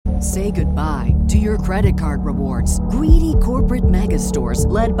Say goodbye to your credit card rewards. Greedy corporate mega stores,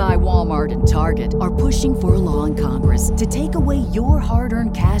 led by Walmart and Target, are pushing for a law in Congress to take away your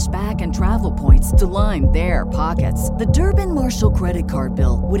hard-earned cash back and travel points to line their pockets. The Durbin-Marshall credit card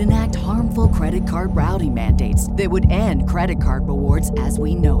bill would enact harmful credit card routing mandates that would end credit card rewards as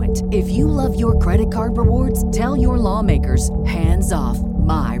we know it. If you love your credit card rewards, tell your lawmakers, hands off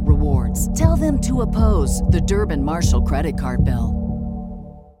my rewards. Tell them to oppose the Durbin-Marshall credit card bill.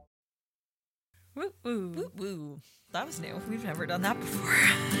 Woo woo. Woo woo. That was new. We've never done that before.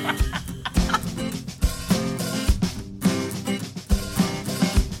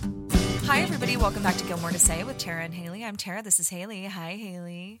 Hi, everybody. Welcome back to Gilmore to Say with Tara and Haley. I'm Tara. This is Haley. Hi,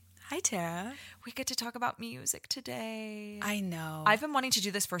 Haley. Hi, Tara. We get to talk about music today. I know. I've been wanting to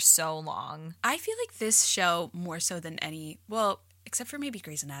do this for so long. I feel like this show, more so than any, well, except for maybe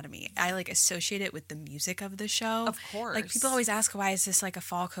Grey's Anatomy, I associate it with the music of the show. Of course. People always ask, why is this a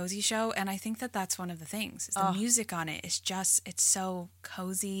fall cozy show? And I think that that's one of the things. Is the music on it is just, it's so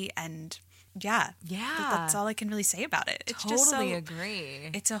cozy and yeah. That's all I can really say about it. It's totally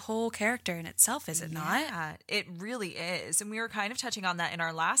agree. It's a whole character in itself, is it not? Yeah, it really is. And we were kind of touching on that in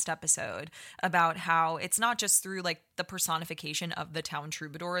our last episode about how it's not just through the personification of the town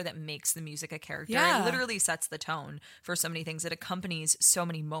troubadour that makes the music a character. Yeah. It literally sets the tone for so many things. It accompanies so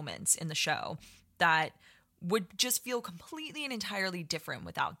many moments in the show that would just feel completely and entirely different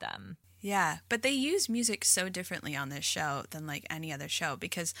without them. Yeah, but they use music so differently on this show than any other show,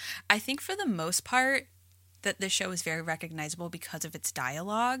 because I think for the most part that this show is very recognizable because of its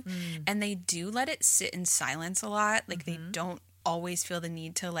dialogue, and they do let it sit in silence a lot. They don't always feel the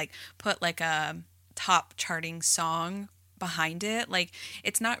need to put a top charting song behind it.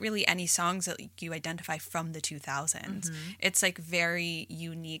 It's not really any songs that you identify from the 2000s. It's very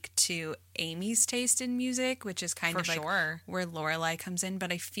unique to Amy's taste in music, which is kind of sure where Lorelai comes in.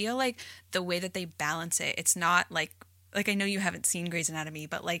 But I feel the way that they balance it, it's not I know you haven't seen Grey's Anatomy,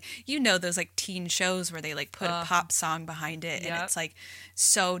 but those teen shows where they put a pop song behind it, and it's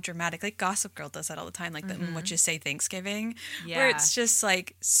so dramatic. Gossip Girl does that all the time, the What You Say Thanksgiving, where it's just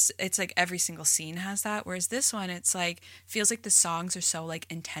it's every single scene has that. Whereas this one, it's feels the songs are so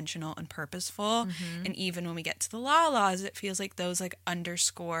intentional and purposeful, and even when we get to the Lalas, it feels those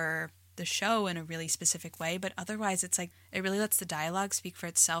underscore the show in a really specific way, but otherwise it's it really lets the dialogue speak for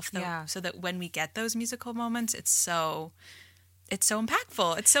itself, though, so that when we get those musical moments, it's so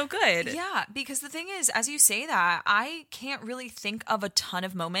impactful. It's so good. Yeah, because the thing is, as you say that, I can't really think of a ton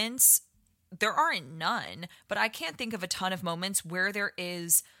of moments. There aren't none, but I can't think of a ton of moments where there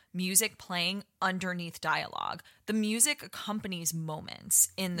is music playing underneath dialogue. The music accompanies moments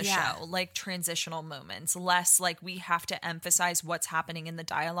in the show, transitional moments, less we have to emphasize what's happening in the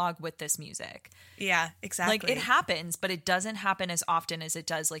dialogue with this music. Yeah, exactly. It happens, but it doesn't happen as often as it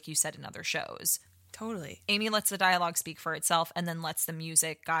does, like you said, in other shows. Totally. Amy lets the dialogue speak for itself and then lets the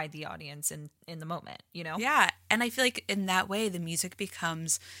music guide the audience in the moment, Yeah, and I feel in that way the music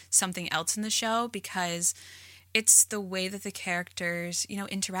becomes something else in the show, because it's the way that the characters,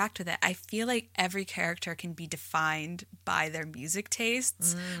 interact with it. I feel every character can be defined by their music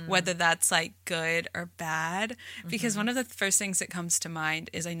tastes, whether that's good or bad. Because one of the first things that comes to mind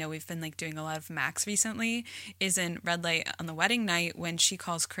is, I know we've been doing a lot of Max recently, is in Red Light on the Wedding Night, when she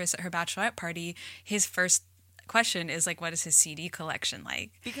calls Chris at her bachelorette party, his first question is what is his CD collection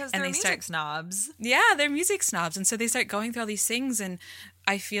like? Because they're music snobs. Yeah, they're music snobs, and so they start going through all these things, and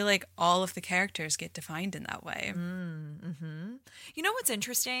I feel all of the characters get defined in that way. You know what's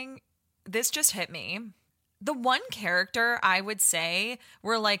interesting? This just hit me. The one character I would say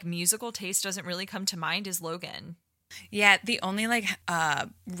where musical taste doesn't really come to mind is Logan. Yeah, the only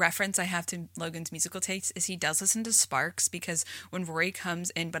reference I have to Logan's musical taste is he does listen to Sparks, because when Rory comes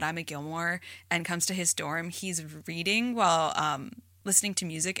in But I'm a Gilmore and comes to his dorm, he's reading while listening to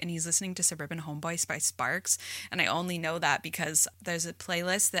music, and he's listening to Suburban Homeboy by Sparks. And I only know that because there's a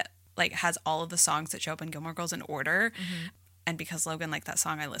playlist that has all of the songs that show up in Gilmore Girls in order. And because Logan liked that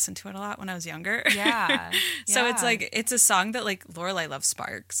song, I listened to it a lot when I was younger. Yeah. So it's it's a song that Lorelai loves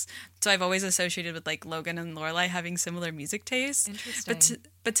Sparks. So I've always associated with Logan and Lorelai having similar music tastes. Interesting.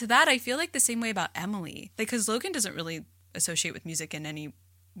 But to that, I feel the same way about Emily. Because Logan doesn't really associate with music in any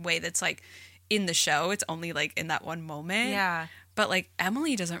way that's in the show. It's only in that one moment. Yeah. But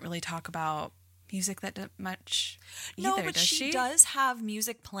Emily doesn't really talk about music that much either, no, but does she? does have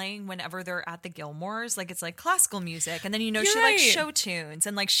music playing whenever they're at the Gilmores. Like, it's like classical music. And then, you know, You're she right. likes show tunes.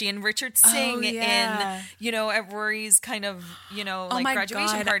 And like she and Richard sing in, you know, at Rory's kind of, you know, like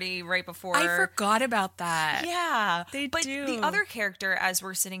graduation party right before. I forgot about that. Yeah. They but do. The other character, as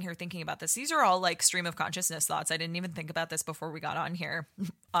we're sitting here thinking about this, these are all like stream of consciousness thoughts. I didn't even think about this before we got on here.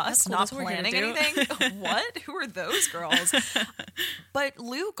 Us cool. not That's what we're here to planning do. anything. What? Who are those girls? But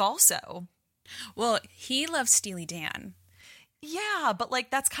Luke also. Well, he loves Steely Dan. Yeah, but like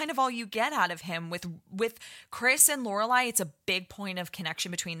that's kind of all you get out of him. With Chris and Lorelai, it's a big point of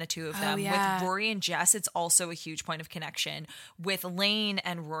connection between the two of them. Yeah. With Rory and Jess, it's also a huge point of connection. With Lane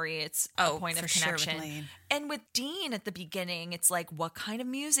and Rory, it's a point of connection. Sure with Lane. And with Dean at the beginning, it's like, what kind of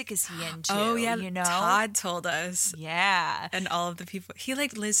music is he into? Oh yeah, you know, Todd told us. Yeah, and all of the people he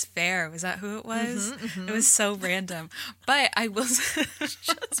liked Liz Phair. Was that who it was? It was so random. But I will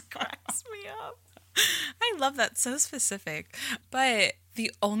just cracks me up. I love that, so specific. But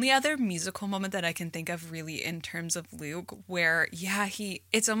the only other musical moment that I can think of really in terms of Luke where, yeah,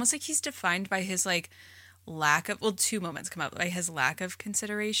 it's almost like he's defined by his like lack of, well, two moments come up by his lack of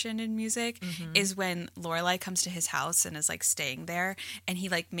consideration in music is when Lorelai comes to his house and is like staying there and he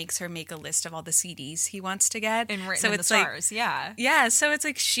like makes her make a list of all the CDs he wants to get. And written so in it's the like, stars, yeah. Yeah, so it's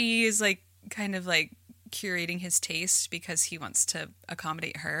like she is like kind of like curating his taste because he wants to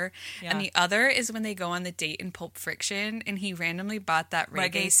accommodate her. Yeah. And the other is when they go on the date in Pulp Fiction and he randomly bought that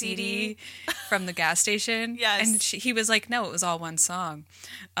reggae CD from the gas station. Yes. And he was like, no, it was all one song.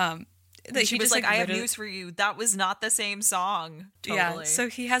 That she was like, I have news for you. That was not the same song. Totally. Yeah. So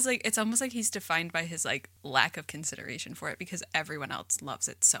he has like, it's almost like he's defined by his like lack of consideration for it because everyone else loves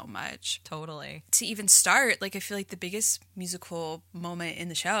it so much. Totally. To even start, like I feel like the biggest musical moment in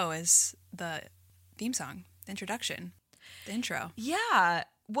the show is the theme song, the introduction, the intro. Yeah.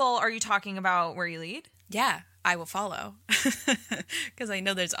 Well, are you talking about Where You Lead? Yeah, I Will Follow. Because I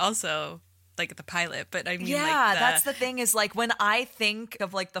know there's also like the pilot, but I mean, yeah, that's the thing is like when I think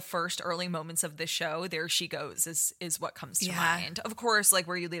of like the first early moments of the show, There She Goes is what comes to mind. Of course, like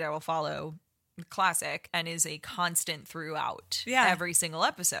Where You Lead, I Will Follow, classic, and is a constant throughout every single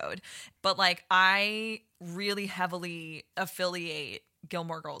episode. But like I really heavily affiliate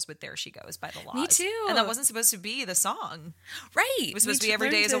Gilmore Girls with There She Goes by the Lalas. Me too. And that wasn't supposed to be the song. Right. It was supposed to be Every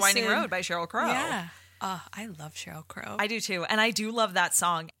Day is a Winding Road by Sheryl Crow. Yeah. Oh, I love Sheryl Crow. I do too. And I do love that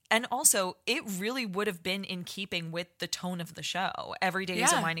song. And also, it really would have been in keeping with the tone of the show. Every Day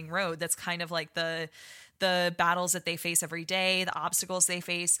is a Winding Road. That's kind of like the battles that they face every day, the obstacles they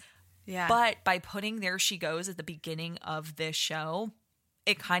face. Yeah. But by putting There She Goes at the beginning of this show,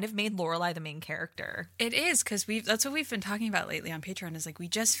 it kind of made Lorelai the main character. It is, because that's what we've been talking about lately on Patreon, is like we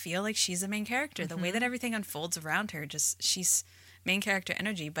just feel like she's the main character. The way that everything unfolds around her, just she's main character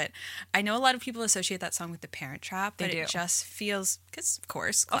energy. But I know a lot of people associate that song with The Parent Trap, but it just feels, because of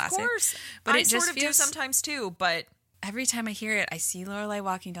course, classic. Of course. But I it just sort of feels, do sometimes too, but every time I hear it, I see Lorelai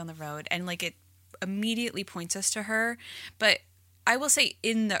walking down the road and like it immediately points us to her. But I will say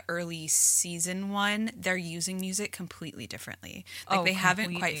in the early season 1, they're using music completely differently. Like they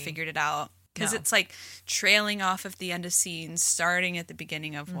haven't quite figured it out. Because it's like trailing off of the end of scenes, starting at the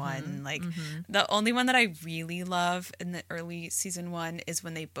beginning of one. Like the only one that I really love in the early season 1 is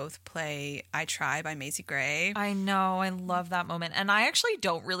when they both play I Try by Macy Gray. I know. I love that moment. And I actually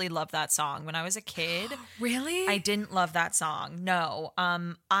don't really love that song. When I was a kid. Really? I didn't love that song. No.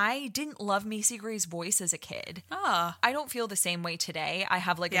 I didn't love Macy Gray's voice as a kid. Oh. I don't feel the same way today. I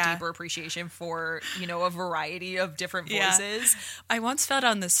have like a deeper appreciation for, you know, a variety of different voices. I once fell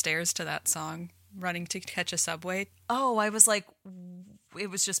down the stairs to that song. Running to catch a subway. Oh, I was like, it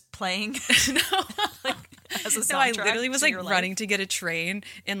was just playing. No, like, as a soundtrack. No, I literally was like running to get a train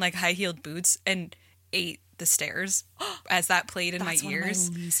in like high heeled boots and ate the stairs as that played in my ears. That's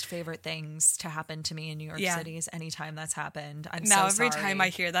one of my least favorite things to happen to me in New York City is anytime that's happened. I'm now so every sorry. time I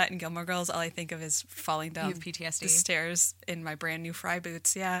hear that in Gilmore Girls, all I think of is falling down you have PTSD. The stairs in my brand new Fry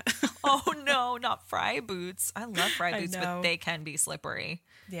boots. Yeah. Oh no, not Fry boots. I love Fry boots, but they can be slippery.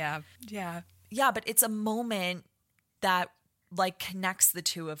 Yeah. Yeah. Yeah, but it's a moment that like connects the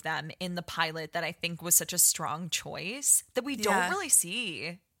two of them in the pilot that I think was such a strong choice that we don't really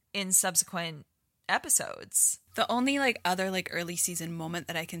see in subsequent episodes. The only like other like early season moment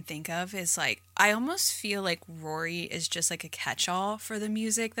that I can think of is like I almost feel like Rory is just like a catch-all for the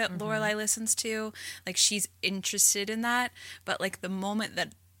music that Lorelai listens to. Like she's interested in that, but like the moment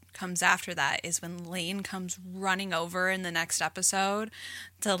that comes after that is when Lane comes running over in the next episode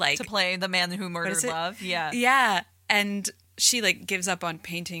to play the man who murdered love. Yeah. And she like gives up on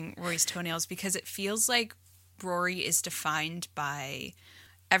painting Rory's toenails because it feels like Rory is defined by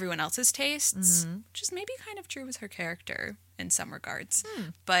everyone else's tastes, which is maybe kind of true with her character in some regards.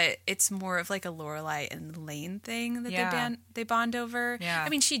 But it's more of like a Lorelai and Lane thing that they bond over. Yeah. I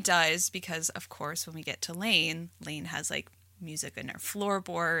mean, she does, because of course when we get to Lane has like music in her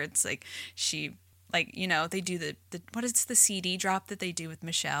floorboards. Like she, like, you know, they do the what is the CD drop that they do with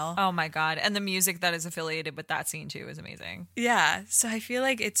Michelle? Oh my God. And the music that is affiliated with that scene too is amazing. Yeah. So I feel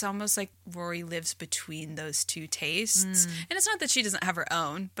like it's almost like Rory lives between those two tastes. And it's not that she doesn't have her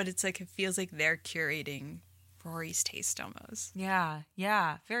own, but it's like, it feels like they're curating Rory's taste almost. Yeah.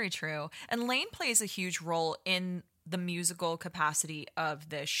 Yeah. Very true. And Lane plays a huge role in the musical capacity of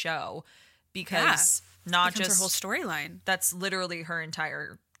this show because not just her whole storyline. That's literally her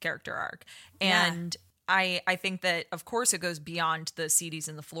entire character arc. And I think that, of course, it goes beyond the CDs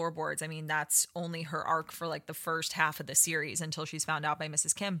and the floorboards. I mean, that's only her arc for like the first half of the series until she's found out by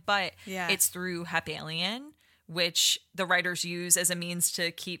Mrs. Kim. But it's through Hep Alien, which the writers use as a means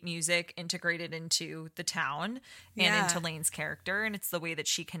to keep music integrated into the town and into Lane's character. And it's the way that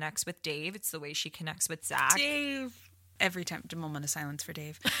she connects with Dave. It's the way she connects with Zach. Dave. Every time, a moment of silence for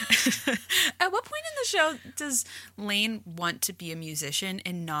Dave. At what point in the show does Lane want to be a musician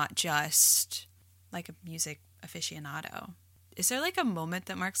and not just like a music aficionado? Is there like a moment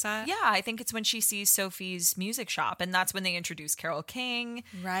that marks that? Yeah, I think it's when she sees Sophie's music shop, and that's when they introduce Carole King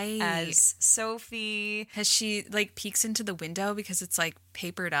as Sophie. Has she like peeks into the window because it's like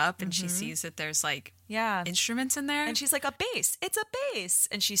papered up and she sees that there's like instruments in there? And she's like, a bass. It's a bass.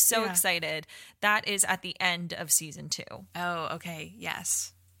 And she's so excited. That is at the end of season 2. Oh, okay.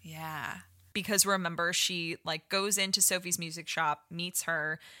 Yes. Yeah. Because remember, she like goes into Sophie's music shop, meets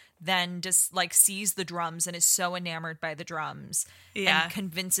her, then just like sees the drums and is so enamored by the drums and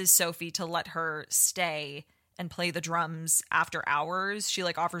convinces Sophie to let her stay and play the drums after hours. She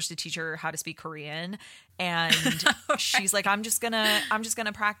like offers to teach her how to speak Korean, and she's like, I'm just gonna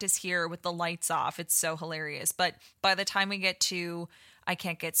practice here with the lights off. It's so hilarious. But by the time we get to I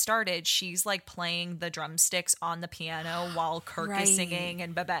Can't Get Started, she's like playing the drumsticks on the piano while Kirk is singing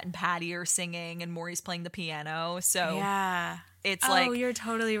and Babette and Patty are singing and Maury's playing the piano. So it's like, oh, you're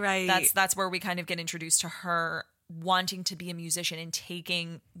totally right. That's where we kind of get introduced to her wanting to be a musician and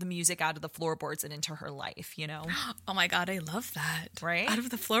taking the music out of the floorboards and into her life, you know? Oh my God, I love that. Right? Out of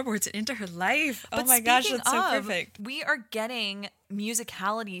the floorboards and into her life. But oh my gosh, that's so perfect. We are getting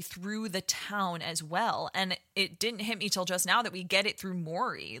musicality through the town as well. And it didn't hit me till just now that we get it through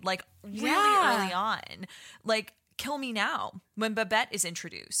Maury, like really early on. Like, Kill Me Now, when Babette is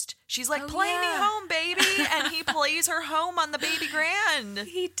introduced. She's like, play me home, baby. And he plays her home on the baby grand.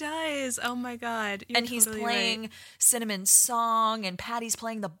 He does. Oh my God. And he's playing Cinnamon's song, and Patty's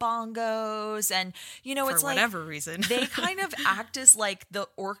playing the bongos. And, you know, it's like, for whatever reason, they kind of act as like the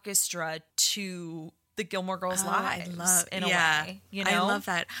orchestra to the Gilmore Girls' lives in a way. You know? I love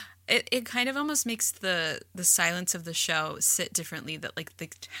that. It kind of almost makes the silence of the show sit differently, that like the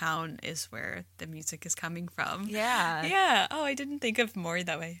town is where the music is coming from. Yeah. Yeah. Oh, I didn't think of Maury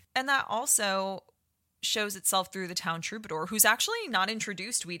that way. And that also shows itself through the town troubadour, who's actually not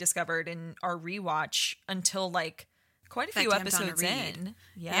introduced, we discovered in our rewatch, until like quite a few episodes in.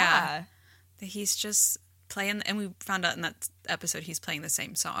 Yeah. He's just playing, and we found out in that episode he's playing the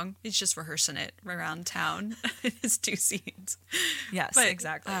same song. He's just rehearsing it around town in his 2 scenes. Yes, but,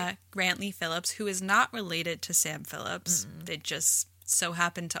 exactly. Grantley Phillips, who is not related to Sam Phillips, they just so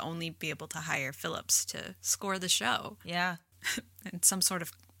happened to only be able to hire Phillips to score the show. Yeah. And some sort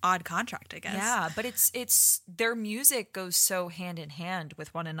of odd contract, I guess. Yeah, but it's their music goes so hand in hand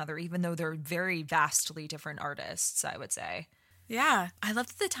with one another, even though they're very vastly different artists, I would say. Yeah. I love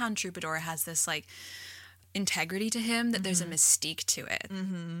that the town troubadour has this like integrity to him, that there's a mystique to it.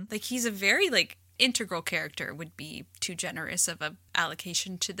 Like, he's a very like integral character, would be too generous of a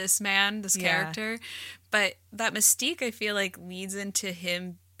allocation to this character, but that mystique, I feel like, leads into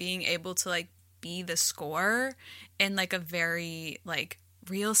him being able to like be the score in like a very like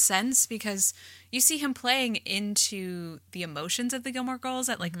real sense, because you see him playing into the emotions of the Gilmore Girls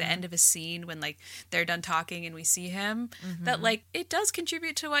at like the end of a scene when like they're done talking and we see him, that like it does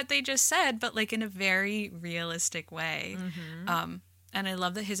contribute to what they just said, but like in a very realistic way. And I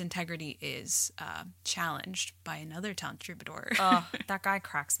love that his integrity is challenged by another town troubadour. Oh, that guy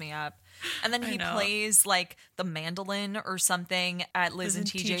cracks me up. And then he plays like the mandolin or something at Liz and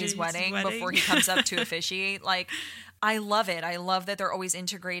TJ's wedding before he comes up to officiate. Like, I love it. I love that they're always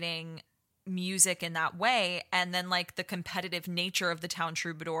integrating music in that way, and then like the competitive nature of the town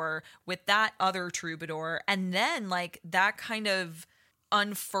troubadour with that other troubadour, and then like that kind of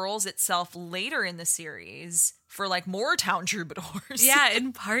unfurls itself later in the series for like more town troubadours. Yeah,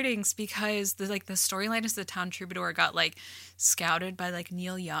 in partings, because the storyline is the town troubadour got like scouted by like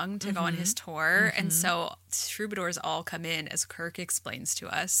Neil Young to go on his tour, and so troubadours all come in, as Kirk explains to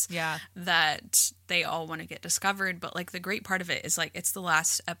us. Yeah, that they all want to get discovered, but like the great part of it is like it's the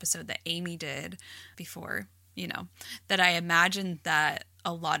last episode that Amy did before, that I imagine that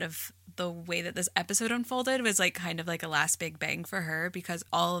a lot of the way that this episode unfolded was like kind of like a last big bang for her, because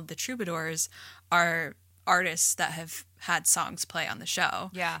all of the troubadours are artists that have had songs play on the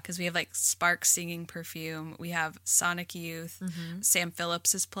show. Yeah. Because we have like Sparks singing Perfume. We have Sonic Youth. Sam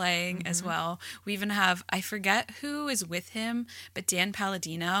Phillips is playing as well. We even have, I forget who is with him, but Dan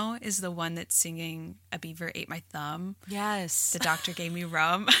Palladino is the one that's singing A Beaver Ate My Thumb. Yes. The Doctor Gave Me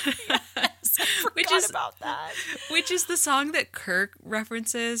Rum. Yes, I forgot about that. Which is the song that Kirk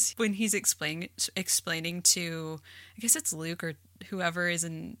references when he's explaining to, I guess it's Luke or whoever is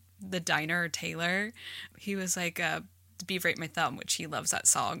in the diner, or Taylor. He was like, Beaver Ate My Thumb, which he loves that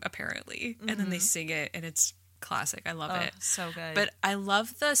song apparently. And then they sing it, and it's classic. I love it. So good. But I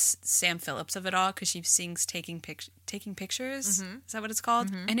love the Sam Phillips of it all, because she sings taking pictures. Is that what it's called?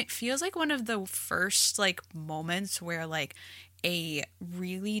 And it feels like one of the first like moments where like a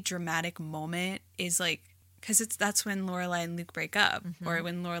really dramatic moment is like, because that's when Lorelai and Luke break up, or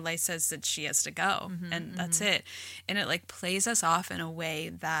when Lorelai says that she has to go, and that's it. And it like plays us off in a way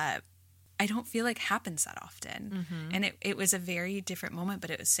that I don't feel like happens that often. And it was a very different moment, but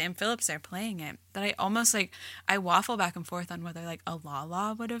it was Sam Phillips there playing it, that I almost like, I waffle back and forth on whether like a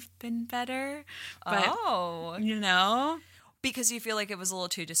Lala would have been better. But, because you feel like it was a little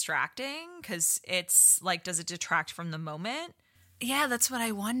too distracting, because it's like, does it detract from the moment? Yeah, that's what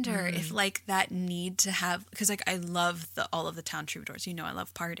I wonder, if like that need to have, because like I love all of the town troubadours. I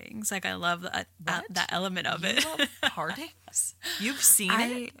love partings. Like I love that element of it. Love partings? You've seen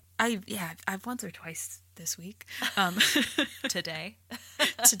it? I've once or twice this week. Today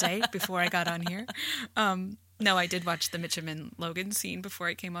Before I got on here. No, I did watch the Mitchum and Logan scene before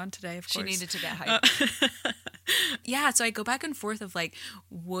it came on today, of course. She needed to get hyped. Yeah, so I go back and forth of like,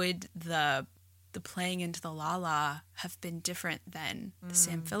 would the playing into the Lala have been different than the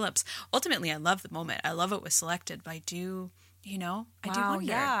Sam Phillips? Ultimately, I love the moment. I love it was selected, but I do wonder.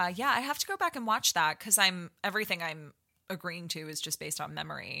 Yeah. I have to go back and watch that, because everything I'm agreeing to is just based on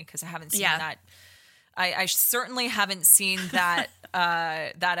memory, because I haven't seen that. I certainly haven't seen that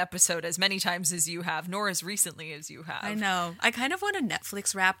that episode as many times as you have, nor as recently as you have. I know. I kind of want a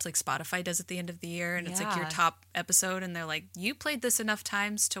Netflix Wrapped like Spotify does at the end of the year, and it's like your top episode, and they're like, you played this enough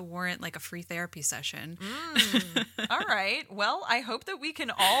times to warrant like a free therapy session. All right. Well, I hope that we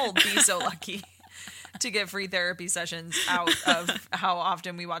can all be so lucky to get free therapy sessions out of how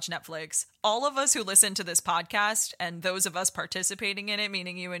often we watch Netflix. All of us who listen to this podcast, and those of us participating in it,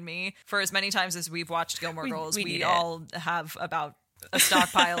 meaning you and me, for as many times as we've watched Gilmore Girls, we all have about a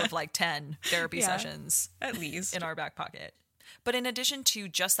stockpile of like 10 therapy sessions at least in our back pocket. But in addition to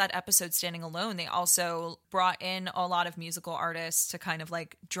just that episode standing alone, they also brought in a lot of musical artists to kind of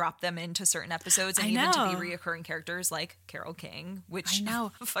like drop them into certain episodes, and even to be reoccurring characters like Carole King, which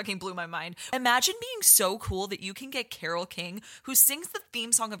fucking blew my mind. Imagine being so cool that you can get Carole King, who sings the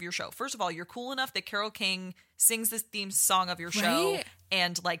theme song of your show. First of all, you're cool enough that Carole King sings this theme song of your show,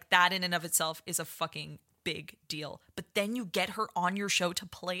 and like that in and of itself is a fucking big deal. But then you get her on your show to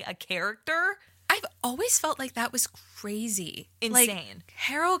play a character. I've always felt like that was crazy. Insane. Like,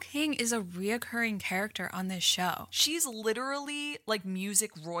 Carole King is a reoccurring character on this show. She's literally like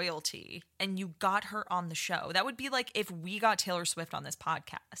music royalty, and you got her on the show. That would be like if we got Taylor Swift on this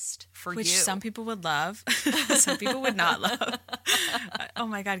podcast for Which you. Some people would love. Some people would not love. Oh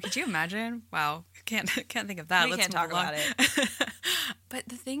my God, could you imagine? Wow. Can't think of that. We can't talk about it. But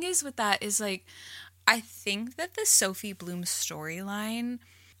the thing is with that is like, I think that the Sophie Bloom storyline,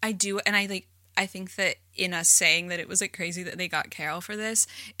 I think that in us saying that it was like crazy that they got Carol for this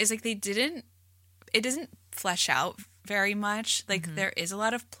is like it doesn't flesh out very much. Like there is a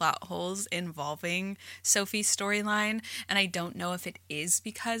lot of plot holes involving Sophie's storyline, and I don't know if it is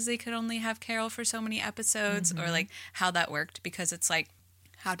because they could only have Carol for so many episodes or like how that worked, because it's like,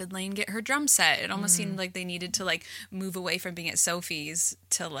 how did Lane get her drum set? It almost seemed like they needed to like move away from being at Sophie's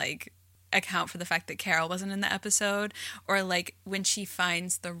to like account for the fact that Carol wasn't in the episode, or like when she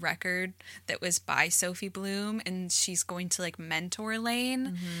finds the record that was by Sophie Bloom and she's going to like mentor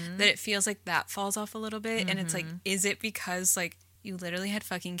Lane, that it feels like that falls off a little bit. And it's like, is it because like you literally had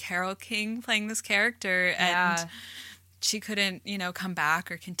fucking Carole King playing this character and she couldn't, come back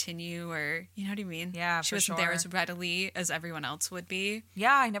or continue, or you know what I mean? Yeah, she wasn't there as readily as everyone else would be.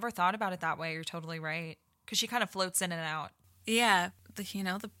 Yeah, I never thought about it that way. You're totally right, because she kind of floats in and out. Yeah.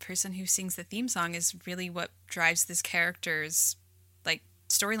 The person who sings the theme song is really what drives this character's like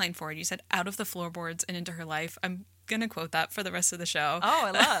storyline forward. You said out of the floorboards and into her life. I'm gonna quote that for the rest of the show.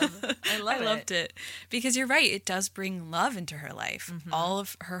 Oh, I loved it because you're right. It does bring love into her life. Mm-hmm. All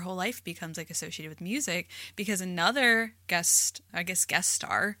of her whole life becomes like associated with music because another guest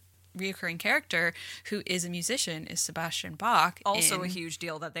star, reoccurring character who is a musician is Sebastian Bach. Also a huge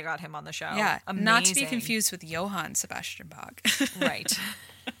deal that they got him on the show. Yeah, amazing. Not to be confused with Johann Sebastian Bach. Right.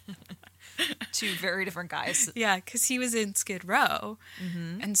 Two very different guys. Yeah, because he was in Skid Row.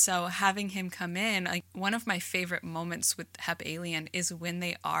 Mm-hmm. And so having him come in, like one of my favorite moments with Hep Alien is when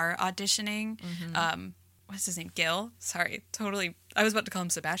they are auditioning. Mm-hmm. What's his name? Gil? Sorry, totally. I was about to call him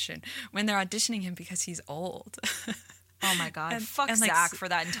Sebastian. When they're auditioning him because he's old. Oh my God. Fuck Zach for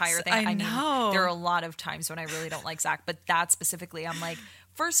that entire thing. I know. Mean, there are a lot of times when I really don't like Zach, but that specifically, I'm like,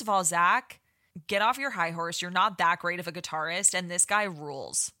 first of all, Zach, get off your high horse. You're not that great of a guitarist, and this guy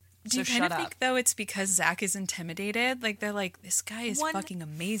rules. Do you kind of think, though, it's because Zach is intimidated? Like, they're like, this guy is fucking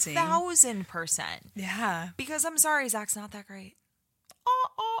amazing. 1,000%. Yeah. Because I'm sorry, Zach's not that great.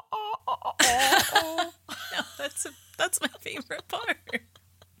 No, that's my favorite part.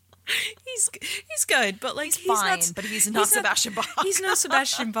 He's good, but like he's fine, but he's not Sebastian Bach. He's no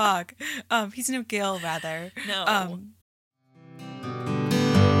Sebastian Bach. He's no Gil, rather. No.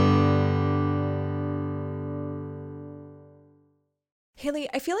 Haley,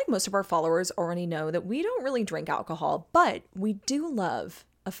 I feel like most of our followers already know that we don't really drink alcohol, but we do love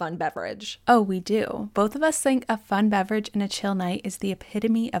a fun beverage. Oh, we do. Both of us think a fun beverage in a chill night is the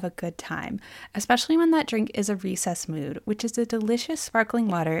epitome of a good time, especially when that drink is a recess mood, which is a delicious sparkling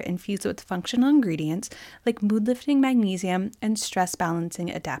water infused with functional ingredients like mood-lifting magnesium and stress-balancing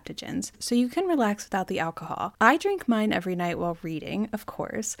adaptogens, so you can relax without the alcohol. I drink mine every night while reading, of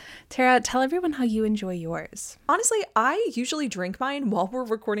course. Tara, tell everyone how you enjoy yours. Honestly, I usually drink mine while we're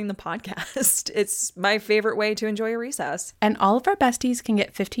recording the podcast. It's my favorite way to enjoy a recess. And all of our besties can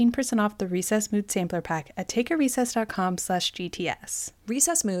get 15% off the Recess Mood Sampler Pack at takearecess.com/GTS.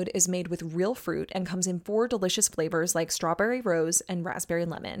 Recess Mood is made with real fruit and comes in 4 delicious flavors like strawberry rose and raspberry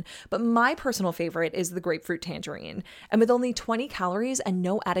lemon. But my personal favorite is the grapefruit tangerine. And with only 20 calories and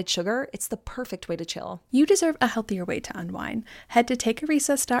no added sugar, it's the perfect way to chill. You deserve a healthier way to unwind. Head to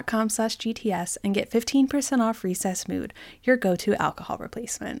takearecess.com/GTS and get 15% off Recess Mood, your go-to alcohol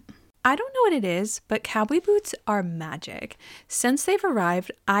replacement. I don't know what it is, but cowboy boots are magic. Since they've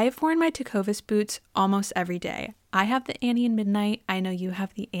arrived, I've worn my Tecovas boots almost every day. I have the Annie in Midnight. I know you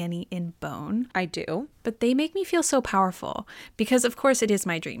have the Annie in Bone. I do. But they make me feel so powerful because, of course, it is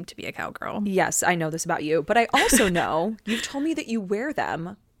my dream to be a cowgirl. Yes, I know this about you, but I also know you've told me that you wear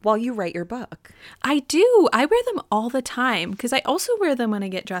them while you write your book. I do. I wear them all the time because I also wear them when I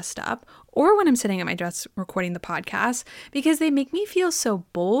get dressed up or when I'm sitting at my desk recording the podcast because they make me feel so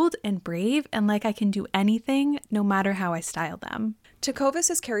bold and brave and like I can do anything no matter how I style them. Tecovas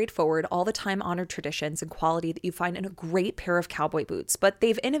has carried forward all the time-honored traditions and quality that you find in a great pair of cowboy boots, but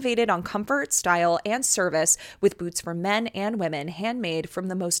they've innovated on comfort, style, and service with boots for men and women handmade from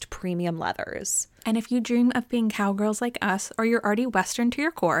the most premium leathers. And if you dream of being cowgirls like us, or you're already Western to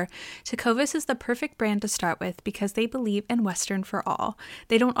your core, Tecovas is the perfect brand to start with because they believe in Western for all.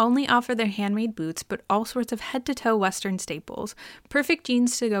 They don't only offer their handmade boots, but all sorts of head-to-toe Western staples. Perfect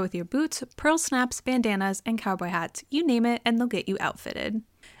jeans to go with your boots, pearl snaps, bandanas, and cowboy hats. You name it, and they'll get you outfitted.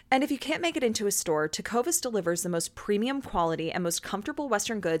 And if you can't make it into a store, Tecovas delivers the most premium quality and most comfortable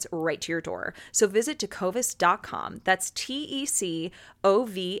Western goods right to your door. So visit tecovas.com. That's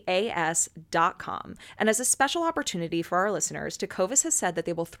TECOVAS.com. And as a special opportunity for our listeners, Tecovas has said that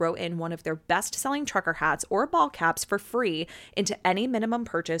they will throw in one of their best-selling trucker hats or ball caps for free into any minimum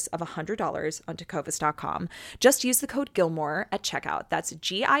purchase of $100 on tecovas.com. Just use the code Gilmore at checkout. That's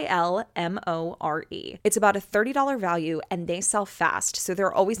GILMORE. It's about a $30 value and they sell fast, so there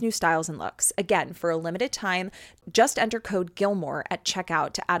are always new styles and looks. Again, for a limited time, just enter code Gilmore at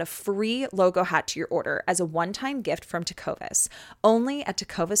checkout to add a free logo hat to your order as a one-time gift from Tecovas. Only at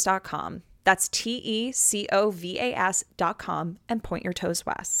tecovas.com. That's TECOVAS.com and point your toes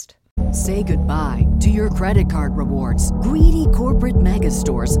west. Say goodbye to your credit card rewards. Greedy corporate mega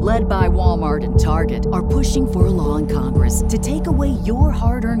stores, led by Walmart and Target, are pushing for a law in Congress to take away your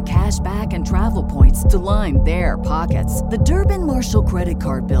hard-earned cash back and travel points to line their pockets. The Durbin-Marshall credit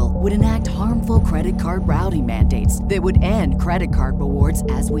card bill would enact harmful credit card routing mandates that would end credit card rewards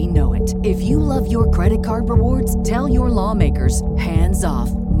as we know it. If you love your credit card rewards, tell your lawmakers, hands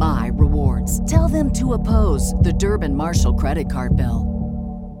off my rewards. Tell them to oppose the Durbin-Marshall credit card bill.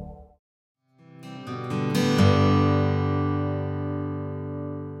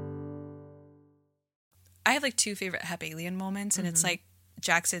 I have like two favorite Hep Alien moments, and it's like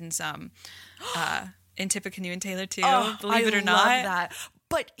Jackson's in Tippecanoe and Taylor too. Believe it or not. I love that.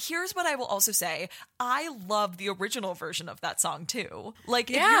 But here's what I will also say. I love the original version of that song too. Like,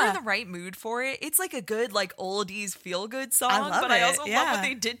 if you're in the right mood for it, it's like a good, like, oldies feel-good song. I also love what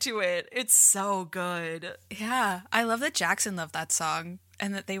they did to it. It's so good. Yeah. I love that Jackson loved that song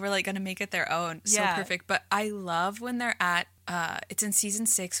and that they were, like, going to make it their own. So perfect. But I love when they're at, it's in season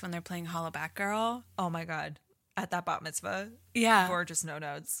 6 when they're playing Holla Back Girl. Oh, my God. At that bat mitzvah. Yeah. Gorgeous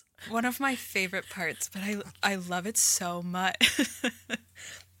no-notes. One of my favorite parts, but I love it so much.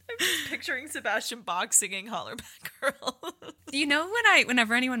 I'm just picturing Sebastian Bach singing Holler Back Girl. You know,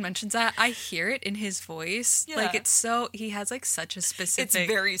 whenever anyone mentions that, I hear it in his voice. Yeah. Like, it's so, he has like such a specific.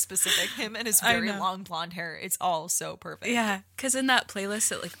 It's very specific. Him and his very long blonde hair. It's all so perfect. Yeah. Because in that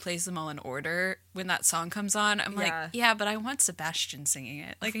playlist, it like plays them all in order. When that song comes on, I'm like, yeah, but I want Sebastian singing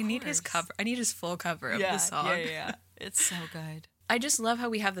it. Like, I need his cover. I need his full cover of the song. Yeah. It's so good. I just love how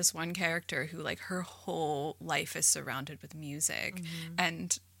we have this one character who, like, her whole life is surrounded with music.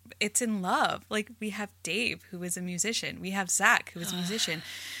 And it's in love. Like, we have Dave, who is a musician. We have Zach, who is a musician.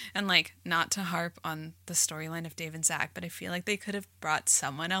 And, like, not to harp on the storyline of Dave and Zach, but I feel like they could have brought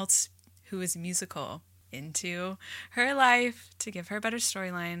someone else who is musical into her life to give her a better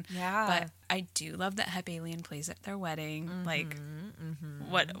storyline. Yeah. But I do love that Hep Alien plays at their wedding. Like,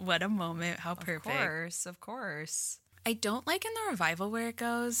 what a moment. How perfect. Of course. I don't like in the revival where it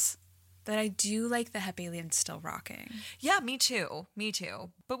goes, but I do like the Hep Alien still rocking. Yeah, me too.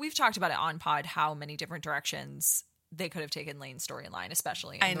 But we've talked about it on pod how many different directions they could have taken Lane's storyline,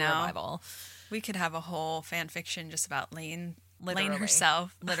 especially in the revival. We could have a whole fan fiction just about Lane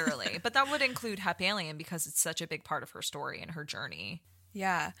herself. Literally. But that would include Hep Alien because it's such a big part of her story and her journey.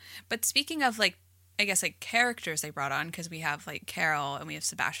 Yeah. But speaking of, like, I guess, like, characters they brought on, because we have, like, Carol and we have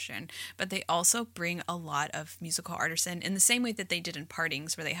Sebastian, but they also bring a lot of musical artists in the same way that they did in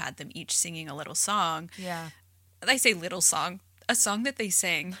Partings, where they had them each singing a little song. Yeah. I say little song. A song that they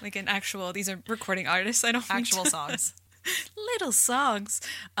sang, like an actual, these are recording artists, I don't mean actual songs. Little songs.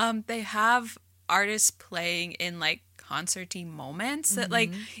 They have artists playing in, like, concerty moments that,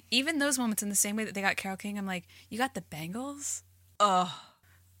 like, even those moments, in the same way that they got Carole King, I'm like, you got the Bangles?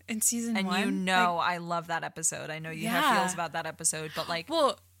 In season 1. And you know, like, I love that episode. I know you have feels about that episode, but, like...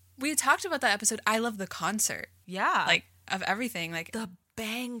 Well, we talked about that episode. I love the concert. Yeah. Like, of everything. Like, the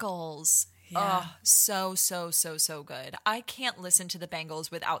Bangles. Yeah. Oh, so good. I can't listen to the Bangles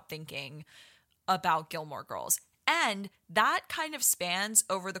without thinking about Gilmore Girls. And that kind of spans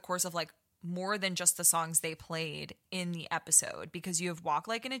over the course of, like, more than just the songs they played in the episode, because you have Walk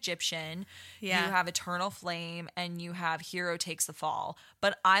Like an Egyptian, you have Eternal Flame, and you have Hero Takes the Fall.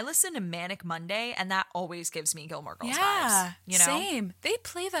 But I listen to Manic Monday, and that always gives me Gilmore Girls vibes. You know? Same. They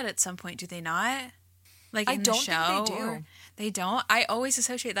play that at some point, do they not? Like, I in don't the show? think they do. They don't? I always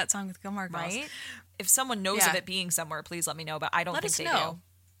associate that song with Gilmore Girls. Right? If someone knows of it being somewhere, please let me know, but I don't think they do.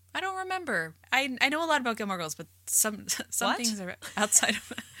 I don't remember. I know a lot about Gilmore Girls, but some things are outside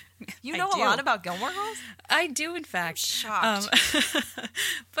of... You know a lot about Gilmore Girls? I do, in fact. I'm shocked.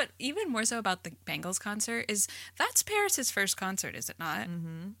 But even more so about the Bangles concert that's Paris's first concert, is it not?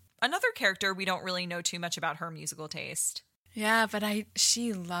 Another character we don't really know too much about her musical taste. Yeah, but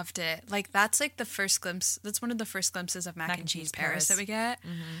she loved it. Like, that's like the first glimpse. That's one of the first glimpses of Mac and Cheese Paris that we get,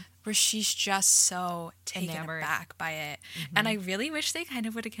 where she's just so taken aback by it. And I really wish they kind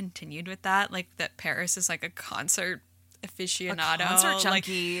of would have continued with that, like that Paris is like a concert aficionado, a concert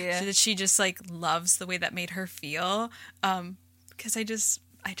junkie, like, so that she just like loves the way that made her feel. Because I just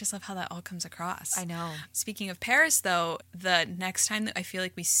love how that all comes across. I know. Speaking of Paris, though, the next time that I feel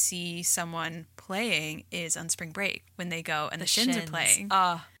like we see someone playing is on spring break, when they go and the Shins are playing.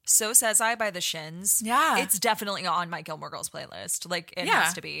 So Says I by the Shins. Yeah. It's definitely on my Gilmore Girls playlist. Like, it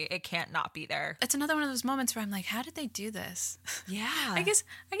has to be. It can't not be there. It's another one of those moments where I'm like, how did they do this? Yeah. I guess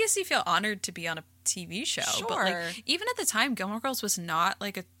you feel honored to be on a TV show. Sure. But, like, even at the time, Gilmore Girls was not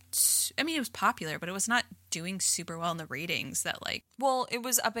like it was popular, but it was not doing super well in the ratings that, like... Well, it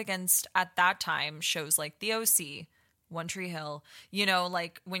was up against, at that time, shows like The OC, One Tree Hill. You know,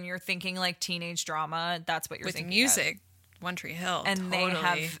 like, when you're thinking, like, teenage drama, that's what you're with thinking music. One Tree Hill. And they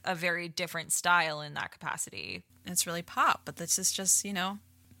have a very different style in that capacity. It's really pop, but this is just, you know,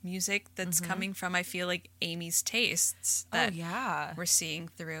 music that's coming from, I feel like, Amy's tastes that we're seeing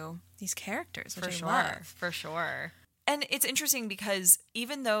through these characters, which I love. For sure. And it's interesting because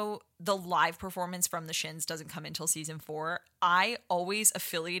even though the live performance from the Shins doesn't come until season 4, I always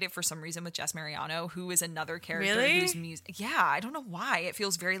affiliate it for some reason with Jess Mariano, who is another character whose music... Yeah, I don't know why. It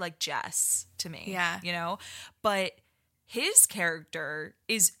feels very like Jess to me. Yeah. You know? But... his character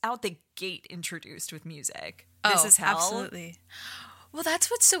is out the gate introduced with music. This is hell. Absolutely. Well,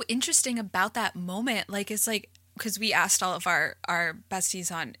 that's what's so interesting about that moment. Like, it's like, because we asked all of our besties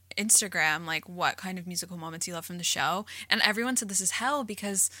on Instagram, like, what kind of musical moments you love from the show. And everyone said this is hell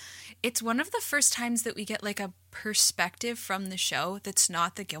because it's one of the first times that we get like a perspective from the show that's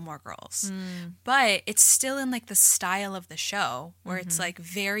not the Gilmore Girls. But it's still in like the style of the show where it's like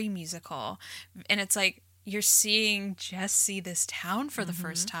very musical. And it's like you're seeing Jess see this town for the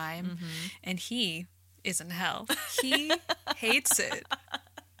first time and he is in hell. He hates it.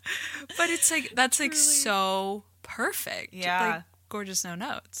 But it's like, that's like so perfect. Yeah. Like, gorgeous no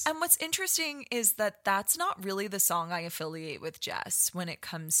notes. And what's interesting is that that's not really the song I affiliate with Jess when it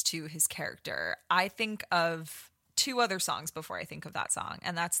comes to his character. I think of two other songs before I think of that song.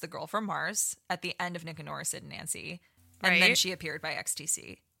 And that's The Girl from Mars at the end of Nick and Nora, Sid and Nancy. And then She Appeared by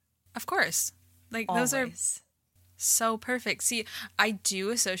XTC. Of course. Like, Always. those are so perfect. See, I do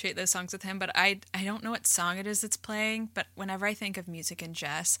associate those songs with him, but I don't know what song it is that's playing, but whenever I think of music and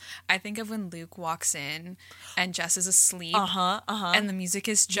Jess, I think of when Luke walks in and Jess is asleep and the music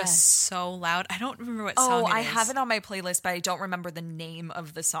is just so loud. I don't remember what song it is. I have it on my playlist, but I don't remember the name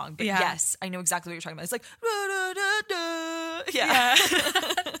of the song. But yes, I know exactly what you're talking about. It's like, yeah.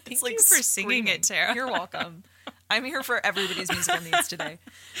 Thank you for singing it, Tara. You're welcome. I'm here for everybody's musical needs today.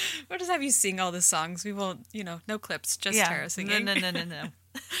 We'll just have you sing all the songs. We won't, no clips, just Tara singing. No.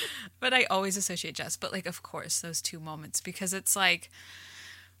 But I always associate Jess. But, like, of course, those two moments. Because it's like,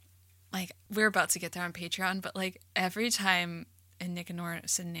 we're about to get there on Patreon. But, like, every time in Nick and Nora,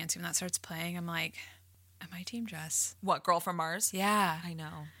 Sid and Nancy, when that starts playing, I'm like, am I Team Jess? What, Girl from Mars? Yeah. I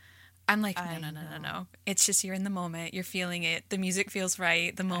know. I'm like, no. It's just you're in the moment. You're feeling it. The music feels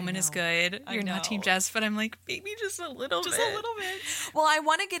right. The moment is good. You're not Team Jess, but I'm like, maybe just a little bit. Well, I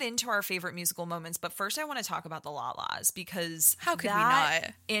want to get into our favorite musical moments, but first I want to talk about the Lalas because how could we that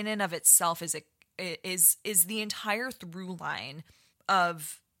not? In and of itself is the entire through line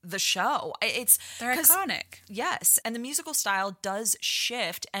of the show. They're iconic. Yes, and the musical style does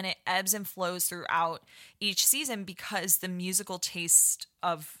shift and it ebbs and flows throughout each season because the musical taste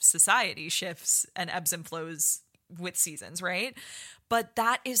of society shifts and ebbs and flows with seasons, right? But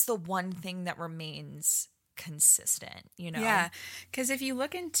that is the one thing that remains consistent, Yeah, because if you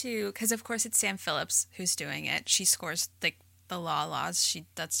look into, because of course it's Sam Phillips who's doing it. She scores like the Lalas.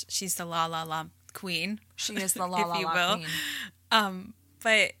 She's the La La La queen. She is the La La La queen.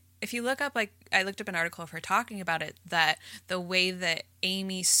 But if you look up, like, I looked up an article of her talking about it, that the way that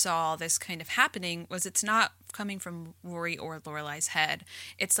Amy saw this kind of happening was it's not coming from Rory or Lorelai's head.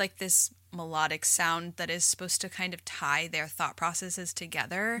 It's like this melodic sound that is supposed to kind of tie their thought processes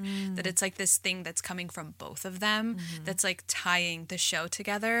together, that it's like this thing that's coming from both of them, that's like tying the show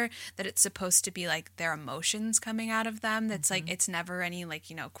together, that it's supposed to be like their emotions coming out of them, that's like, it's never any like,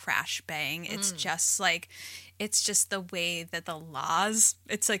 crash bang. It's just like, it's just the way that the laws,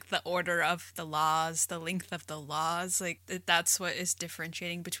 it's like the order of the laws, the length of the laws, like that's what is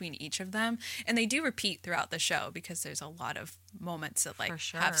differentiating between each of them. And they do repeat throughout the show because there's a lot of moments that like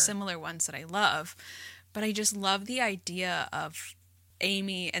have similar ones that I love. But I just love the idea of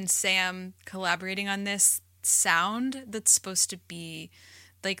Amy and Sam collaborating on this sound that's supposed to be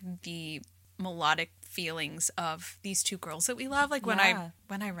like the melodic feelings of these two girls that we love. Like when I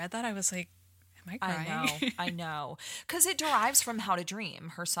read that, I was like, am I crying? I know. Because it derives from How to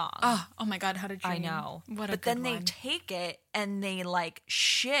Dream, her song. Oh my God, How to Dream. I know. But then they take it and they like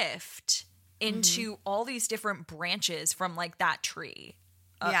shift into all these different branches from like that tree.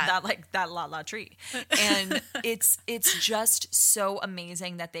 That La La tree. And it's just so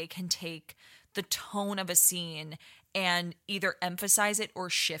amazing that they can take the tone of a scene and either emphasize it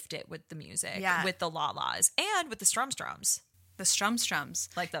or shift it with the music, with the Lalas and with the Strum-Strums. The Strum-Strums.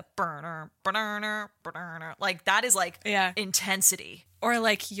 Like the burner, like that is like intensity. Or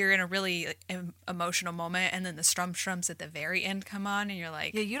like you're in a really emotional moment and then the Strum-Strums at the very end come on and you're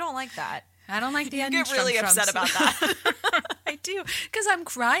like... Yeah, you don't like that. I don't like the end. You get really upset about that. I do. Because I'm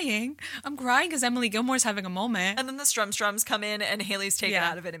crying. I'm crying because Emily Gilmore's having a moment. And then the Strum-Strums come in and Haley's taken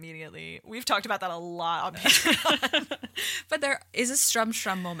out of it immediately. We've talked about that a lot on Patreon. But there is a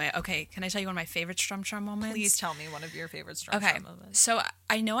Strum-Strum moment. Okay, can I tell you one of my favorite Strum-Strum moments? Please tell me one of your favorite Strum-Strum moments. So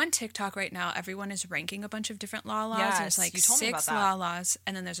I know on TikTok right now, everyone is ranking a bunch of different Lalas. Yes, there's like you told 6 me about that. Lalas,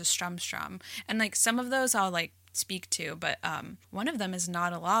 and then there's a Strum-Strum. And like some of those I'll like speak to, but one of them is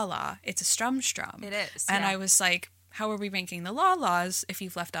not a Lala, it's a Strum-Strum. It is. And I was like, how are we ranking the Lalas if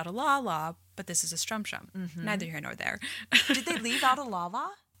you've left out a Lala, but this is a Strum-Strum? Neither here nor there. Did they leave out a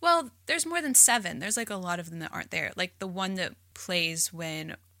Lala? Well, there's more than 7. There's like a lot of them that aren't there. Like the one that plays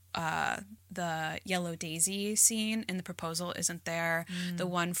when the Yellow Daisy scene in The Proposal isn't there. The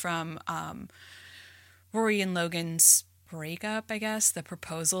one from Rory and Logan's breakup, I guess, the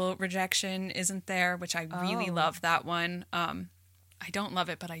proposal rejection isn't there, which I really love that one. I don't love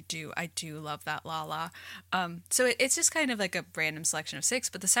it, but I do love that Lala. So it's just kind of like a random selection of 6,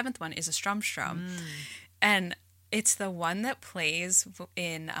 but the 7th one is a Strum-Strum. And it's the one that plays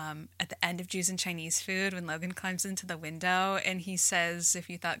in at the end of Jews and Chinese Food when Logan climbs into the window and he says, if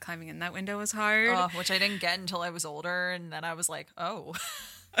you thought climbing in that window was hard. Which I didn't get until I was older, and then I was like, oh.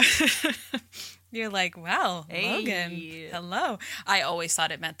 You're like, wow, hey. Logan, hello. I always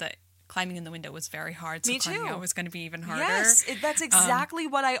thought it meant that climbing in the window was very hard, so Me climbing too. out was going to be even harder. Yes, that's exactly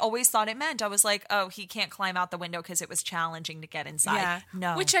what I always thought it meant. I was like, oh, he can't climb out the window because it was challenging to get inside. Yeah.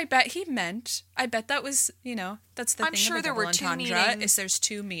 No. Which I bet he meant. I bet that was, that's the I'm thing sure of a there were double 2 entendre, meanings. is there's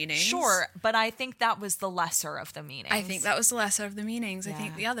 2 meanings. Sure, but I think that was the lesser of the meanings. I think that was the lesser of the meanings. Yeah. I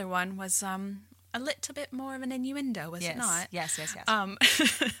think the other one was a little bit more of an innuendo, was it not? Yes.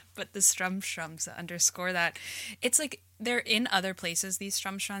 But the Strum-Strums underscore that. It's like they're in other places, these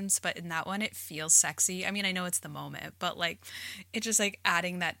Strum-Strums, but in that one it feels sexy. I mean, I know it's the moment, but like it's just like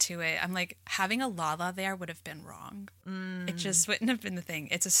adding that to it. I'm like, having a Lala there would have been wrong. It just wouldn't have been the thing.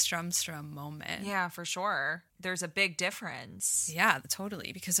 It's a Strum-Strum moment. Yeah, for sure. There's a big difference. Yeah,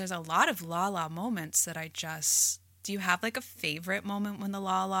 totally. Because there's a lot of Lala moments that do you have like a favorite moment when the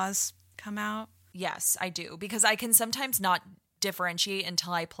Lalas come out? Yes, I do. Because I can sometimes not differentiate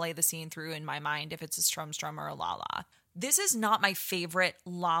until I play the scene through in my mind if it's a Strum-Strum or a Lala. This is not my favorite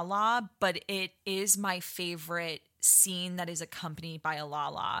Lala, but it is my favorite scene that is accompanied by a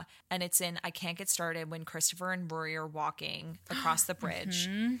Lala. And it's in I Can't Get Started when Christopher and Rory are walking across the bridge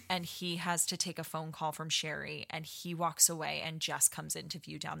and he has to take a phone call from Sherry and he walks away and Jess comes into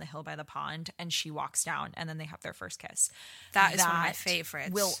view down the hill by the pond and she walks down and then they have their first kiss. That is one of my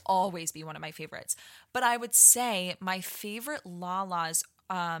favorites. Will always be one of my favorites. But I would say my favorite Lalas,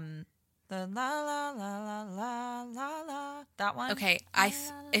 the la la la la la la la. That one? Okay,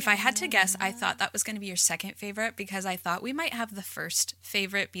 if I had to guess, I thought that was going to be your second favorite because I thought we might have the first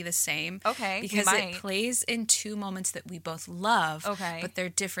favorite be the same. Okay, because it plays in 2 moments that we both love. Okay, but they're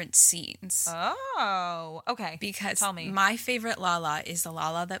different scenes. Oh, okay. Because tell me, my favorite Lala is the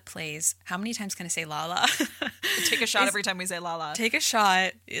Lala that plays. How many times can I say Lala? Take a shot every time we say Lala. Take a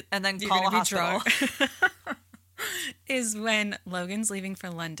shot, and then call a hospital. Is when Logan's leaving for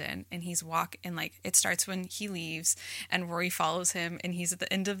London and he's it starts when he leaves and Rory follows him and he's at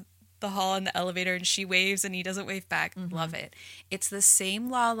the end of the hall in the elevator and she waves and he doesn't wave back. Love it. It's the same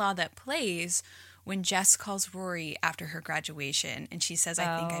Lala that plays when Jess calls Rory after her graduation and she says,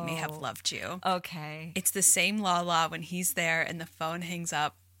 I think I may have loved you. Okay. It's the same Lala when he's there and the phone hangs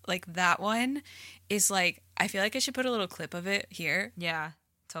up. Like that one is like, I feel like I should put a little clip of it here. Yeah,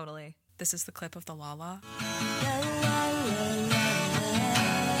 totally. This is the clip of the Lala.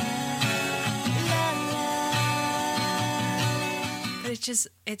 But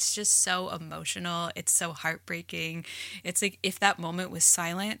it's just so emotional. It's so heartbreaking. It's like if that moment was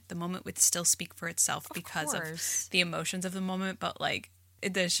silent, the moment would still speak for itself because of the emotions of the moment. But like,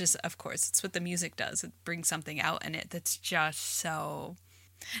 there's just, of course, it's what the music does. It brings something out in it that's just so...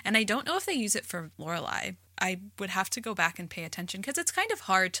 And I don't know if they use it for Lorelai. I would have to go back and pay attention because it's kind of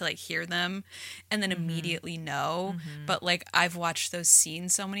hard to like hear them and then immediately know. But like I've watched those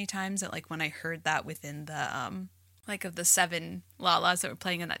scenes so many times that like when I heard that within the like of the 7 Lalas that were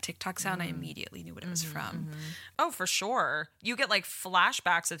playing in that TikTok sound, I immediately knew what it was from. Oh, for sure. You get like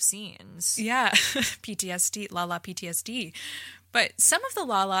flashbacks of scenes. Yeah, PTSD, Lala PTSD. But some of the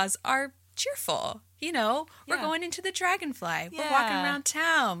Lalas are cheerful. We're going into the Dragonfly. We're walking around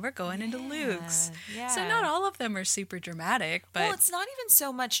town. We're going into Luke's. Yeah. So not all of them are super dramatic, but well, it's not even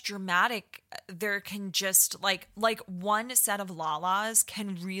so much dramatic. There can just like one set of Lalas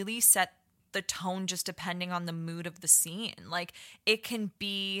can really set the tone just depending on the mood of the scene. Like it can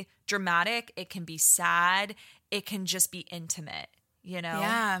be dramatic, it can be sad, it can just be intimate,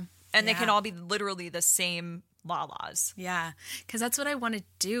 Yeah. And they can all be literally the same Lalas. Yeah, because that's what I want to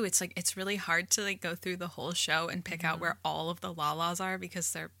do. It's like it's really hard to like go through the whole show and pick out where all of the Lalas are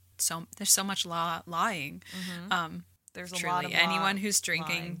because there's so much lying. There's a truly, lot of anyone who's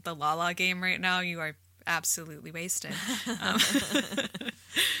drinking lying. the Lala game right now, you are absolutely wasted.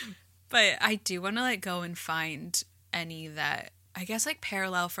 But I do want to like go and find any that I guess like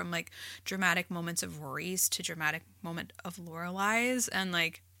parallel from like dramatic moments of Rory's to dramatic moment of Lorelai's and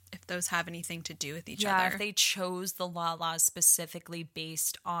like if those have anything to do with each other. Yeah, if they chose the Lalas specifically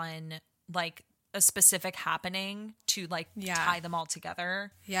based on like a specific happening to like tie them all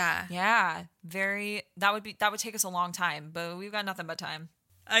together. Yeah. Yeah. That would take us a long time, but we've got nothing but time.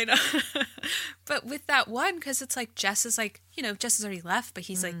 I know. But with that one, because it's like Jess is like, Jess has already left, but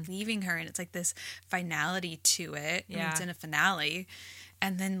he's like leaving her, and it's like this finality to it. Yeah. It's in a finale.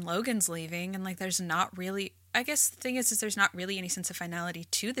 And then Logan's leaving, and like there's not really, I guess the thing is there's not really any sense of finality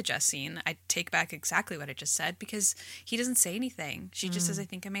to the Jess scene. I take back exactly what I just said, because he doesn't say anything. She just says, I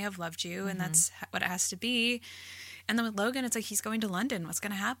think I may have loved you, and that's what it has to be. And then with Logan, it's like he's going to London. What's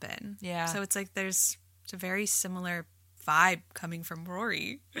going to happen? Yeah. So it's like it's a very similar vibe coming from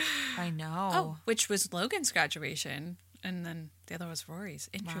Rory. I know. Oh, which was Logan's graduation, and then the other was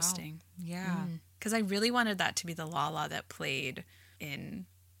Rory's. Interesting. Wow. Yeah. Because I really wanted that to be the Lala that played in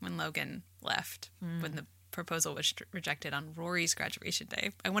when Logan left, when the proposal was rejected on Rory's graduation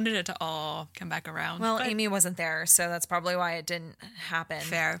day. I wanted it to all come back around. Well, Amy wasn't there, so that's probably why it didn't happen.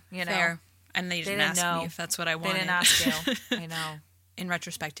 Fair. Fair. And they didn't ask me if that's what I wanted. They didn't ask you. I know. In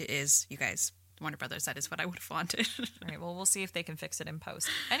retrospect, it is, you guys, Warner Brothers, that is what I would have wanted. All right, well, we'll see if they can fix it in post.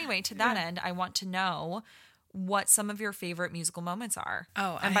 Anyway, to that end, I want to know what some of your favorite musical moments are.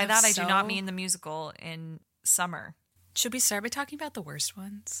 Oh, and by that, I do not mean the musical in Summer. Should we start by talking about the worst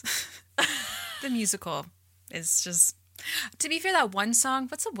ones? The musical is just... To be fair, that one song,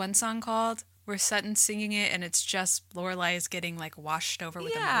 what's the one song called? Where Sutton's singing it and it's just Lorelai is getting like washed over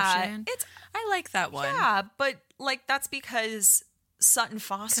with emotion. I like that one. Yeah, but like that's because Sutton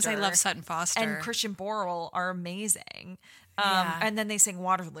Foster. Because I love Sutton Foster. And Christian Borle are amazing. And then they sing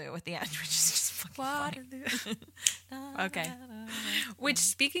Waterloo at the end, which is just fucking Waterloo. Okay. Which,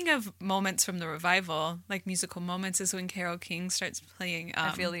 speaking of moments from the revival, like musical moments, is when Carole King starts playing...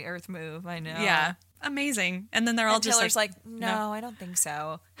 I Feel the Earth Move, I know. Yeah. Amazing. And then they're all just Taylor's like, no, I don't think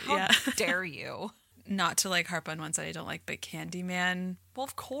so. How dare you? Not to like harp on ones that I don't like, but Candyman. Well,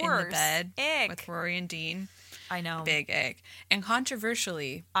 of course. In the bed with Rory and Dean. I know. Big egg. And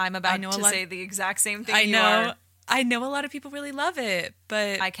controversially, I'm about to say the exact same thing. I know a lot of people really love it,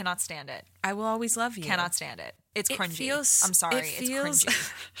 but I cannot stand it. I Will Always Love You. Cannot stand it. It's cringy. I'm sorry. It's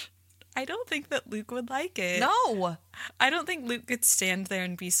cringy. I don't think that Luke would like it. No. I don't think Luke could stand there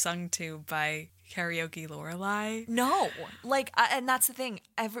and be sung to by karaoke Lorelai. No. Like, and that's the thing.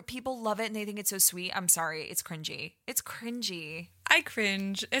 People love it and they think it's so sweet. I'm sorry. It's cringy. It's cringy. I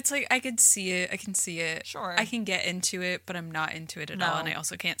cringe. It's like, I could see it. I can see it. Sure. I can get into it, but I'm not into it at all. And I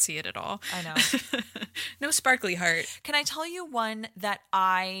also can't see it at all. I know. No sparkly heart. Can I tell you one that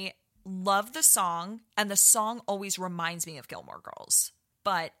I love the song, and the song always reminds me of Gilmore Girls,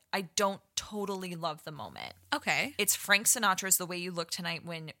 but I don't totally love the moment. Okay. It's Frank Sinatra's The Way You Look Tonight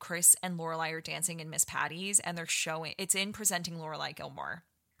when Chris and Lorelai are dancing in Miss Patty's, and they're showing, it's in Presenting Lorelai Gilmore.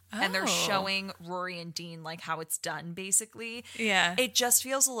 Oh. And they're showing Rory and Dean like how it's done, basically. Yeah. It just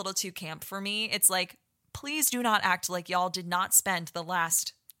feels a little too camp for me. It's like, please do not act like y'all did not spend the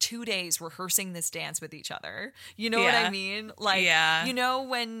last 2 days rehearsing this dance with each other. You know what I mean? Like, you know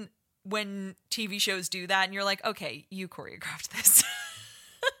when TV shows do that and you're like, okay, you choreographed this.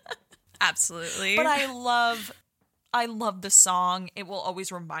 Absolutely. But I love the song. It will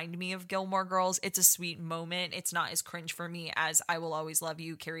always remind me of Gilmore Girls. It's a sweet moment. It's not as cringe for me as I Will Always Love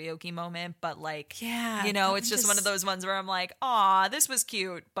You karaoke moment, but like, you know, it's just one of those ones where I'm like, aw, this was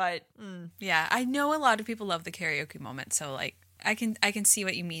cute, but yeah, I know a lot of people love the karaoke moment, so like I can see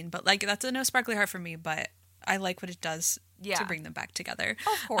what you mean, but like that's a no sparkly heart for me, but I like what it does to bring them back together.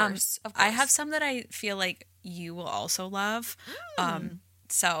 Of course. I have some that I feel like you will also love.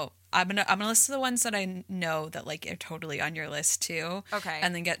 So I'm gonna list the ones that I know that like are totally on your list too. Okay.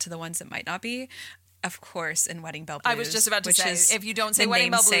 And then get to the ones that might not be. Of course, in Wedding Bell Blues. I was just about to say, if you don't say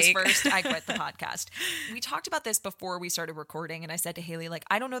Wedding Bell Blues first, I quit the podcast. We talked about this before we started recording, and I said to Haley, like,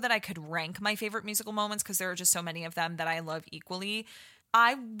 I don't know that I could rank my favorite musical moments because there are just so many of them that I love equally.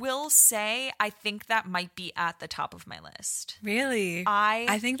 I will say I think that might be at the top of my list. Really?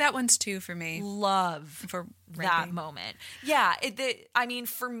 I think that one's 2 for me. Love for that moment. Yeah. I mean,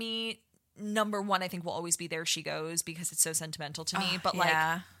 for me, number 1, I think will always be There She Goes because it's so sentimental to me. But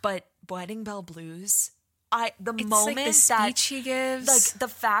but Wedding Bell Blues, it's moment like the speech he gives, like the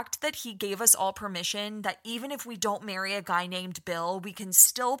fact that he gave us all permission that even if we don't marry a guy named Bill, we can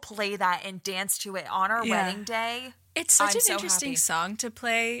still play that and dance to it on our wedding day. It's such an interesting song to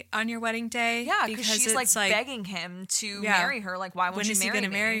play on your wedding day. Yeah, because she's like begging him to marry her. Like, why won't you marry me? When is he going to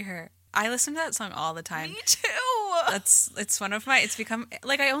marry her? I listen to that song all the time. Me too. It's one of my. It's become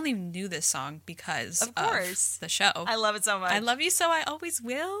like I only knew this song because of the show. I love it so much. I love you so I always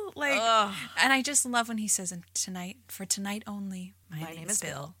will. Like, and I just love when he says, "And tonight, for tonight only, my name is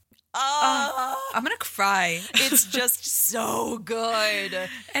Bill." I'm gonna cry. It's just so good.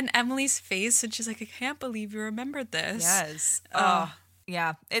 And Emily's face, and she's like, I can't believe you remembered this. Yes.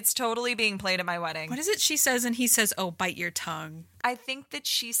 Yeah, it's totally being played at my wedding. What is it she says and he says, "Oh, bite your tongue." I think that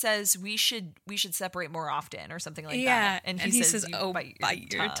she says we should separate more often or something like yeah. that. And he says, "Oh,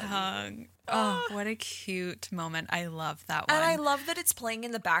 bite your tongue." Oh, what a cute moment. I love that one. And I love that it's playing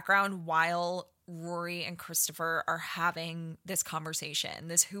in the background while Rory and Christopher are having this conversation,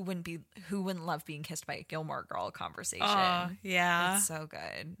 this who wouldn't love being kissed by a Gilmore Girl conversation. Oh, yeah. It's so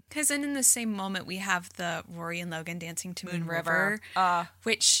good. Because then in the same moment, we have the Rory and Logan dancing to Moon River,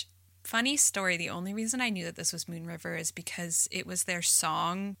 which, funny story, the only reason I knew that this was Moon River is because it was their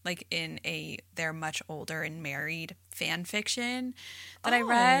song, like in their much older and married fan fiction that I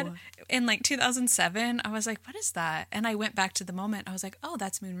read in like 2007. I was like, what is that? And I went back to the moment. I was like, oh,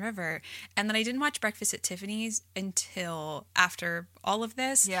 that's Moon River. And then I didn't watch Breakfast at Tiffany's until after all of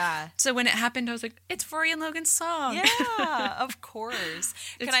this. Yeah. So when it happened, I was like, it's Rory and Logan's song. Yeah, of course.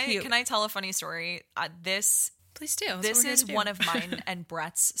 Can I tell a funny story? Please do. This is one of mine and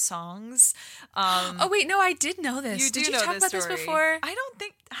Brett's songs. Oh, wait, no, I did know this. Did you talk about this before? I don't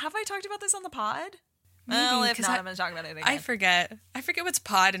think... Have I talked about this on the pod? Maybe, well, if not, I'm going to talk about it again. I forget what's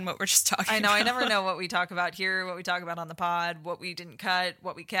pod and what we're just talking about. I know. I never know what we talk about here, what we talk about on the pod, what we didn't cut,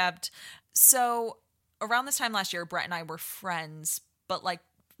 what we kept. So around this time last year, Brett and I were friends, but like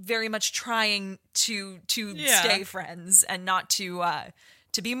very much trying to stay friends and not to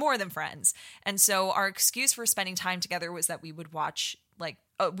be more than friends. And so our excuse for spending time together was that we would watch like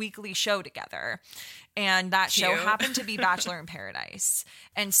a weekly show together. And that show happened to be Bachelor in Paradise.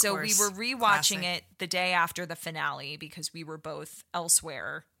 And so we were rewatching it the day after the finale because we were both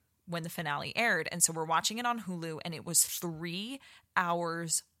elsewhere when the finale aired. And so we're watching it on Hulu and it was 3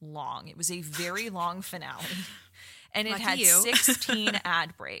 hours long. It was a very long finale. And it had 16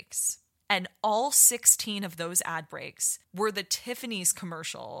 ad breaks. And all 16 of those ad breaks were the Tiffany's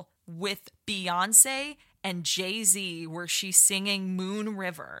commercial with Beyonce and Jay-Z where she's singing Moon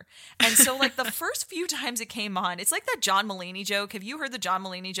River. And so like the first few times it came on, it's like that John Mulaney joke. Have you heard the John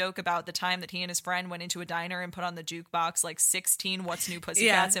Mulaney joke about the time that he and his friend went into a diner and put on the jukebox like 16 What's New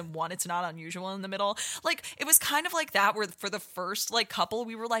Pussycats and one It's Not Unusual in the middle? Like it was kind of like that where for the first like couple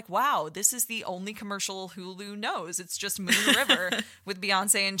we were like, wow, this is the only commercial Hulu knows. It's just Moon River with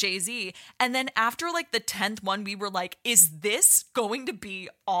Beyonce and Jay-Z. And then after like the 10th one we were like, is this going to be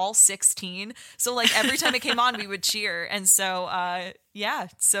all 16? So like every time it came on we would cheer. And so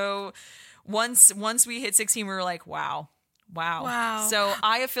so once we hit 16 we were like wow. So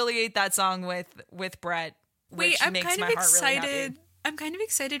I affiliate that song with Brett, which makes my heart really happy. I'm kind of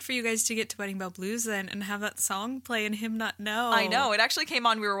excited for you guys to get to Wedding Bell Blues then and have that song play and him not know. I know. It actually came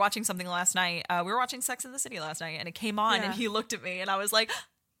on. We were watching something last night. We were watching Sex and the City last night and it came on and he looked at me and I was like,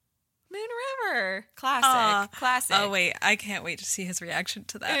 Moon River. Classic. Oh, wait. I can't wait to see his reaction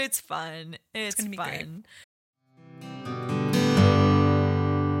to that. It's fun. It's going to be fun. Great.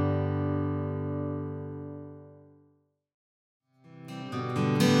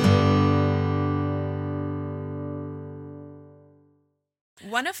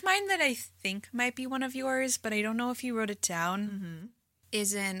 One of mine that I think might be one of yours, but I don't know if you wrote it down,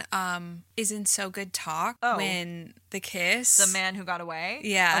 is in So Good Talk when the kiss. The man who got away?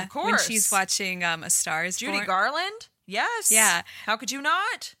 Yeah. Of course. When she's watching A Star Is Judy Born. Garland? Yes. Yeah. How could you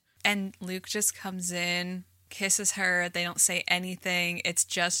not? And Luke just comes in, kisses her. They don't say anything. It's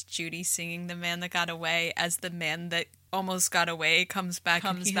just Judy singing The Man That Got Away as the man that almost got away comes back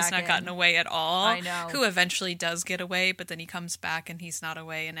and he's not gotten away at all. I know. Who eventually does get away, but then he comes back and he's not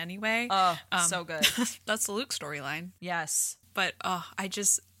away in any way. Oh, so good. That's the Luke storyline. Yes. But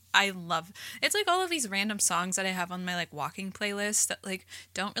I love it's like all of these random songs that I have on my like walking playlist that like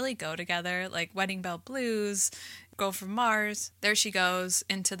don't really go together, like Wedding Bell Blues, Go From Mars, There She Goes,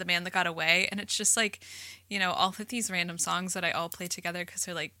 into The Man That Got Away, and it's just like, you know, all of these random songs that I all play together because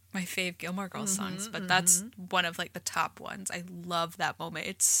they're like my fave Gilmore Girls songs, but that's one of like the top ones. I love that moment.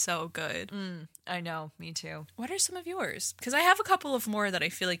 It's so good. I know, me too. What are some of yours? Because I have a couple of more that I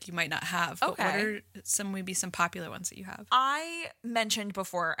feel like you might not have. But Okay. What are maybe some popular ones that you have? I mentioned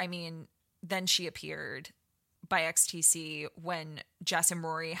before, Then She Appeared by XTC when Jess and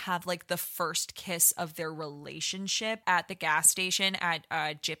Rory have like the first kiss of their relationship at the gas station at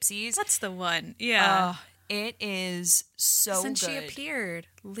Gypsy's. That's the one. Yeah. It is so Since good. she appeared,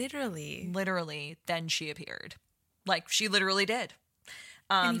 literally. Then she appeared. Like she literally did.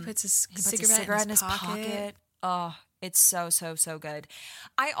 And he puts his cigarette in his pocket. Oh, it's so, so, so good.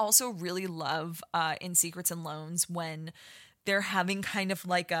 I also really love in Secrets and Loans when they're having kind of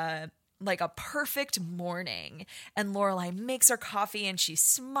like a like a perfect morning, and Lorelai makes her coffee and she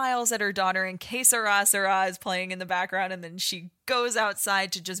smiles at her daughter, and Que Sera Sera is playing in the background, and then she goes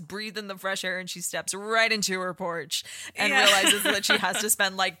outside to just breathe in the fresh air, and she steps right into her porch and realizes that she has to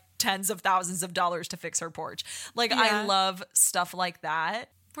spend like tens of thousands of dollars to fix her porch. Like, I love stuff like that.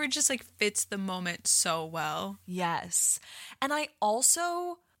 Where it just like fits the moment so well. Yes. And I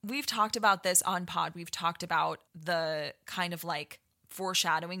also, we've talked about this on pod. We've talked about the kind of like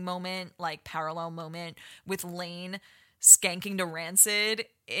foreshadowing moment, like parallel moment with Lane skanking to Rancid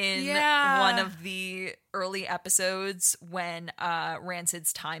in one of the early episodes when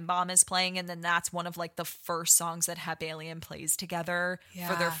Rancid's Time Bomb is playing, and then that's one of like the first songs that Hep Alien plays together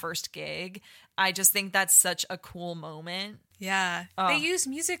for their first gig. I just think that's such a cool moment. Yeah. They use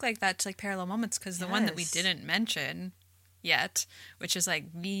music like that to like parallel moments, because the one that we didn't mention yet, which is like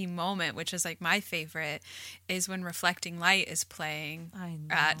the moment, which is like my favorite, is when Reflecting Light is playing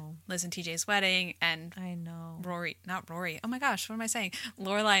at Liz and TJ's wedding, and Rory, oh my gosh, what am I saying?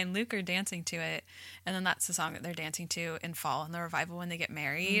 Lorelai and Luke are dancing to it, and then that's the song that they're dancing to in Fall in the revival when they get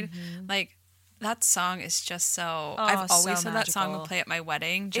married. Like, that song is just so I've always said that song would play at my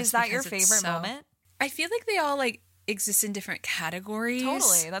wedding. Is that your favorite moment? I feel like they all like exist in different categories.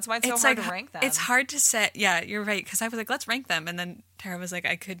 Totally. That's why it's so hard to rank them. It's hard to set. Yeah, you're right. Because I was like, let's rank them. And then Tara was like,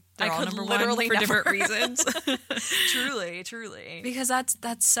 they're all number one for different reasons. Truly. Because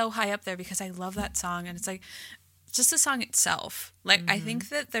that's so high up there, because I love that song. And it's like, just the song itself. Like, I think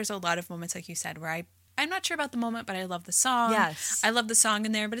that there's a lot of moments, like you said, where I'm not sure about the moment, but I love the song. Yes. I love the song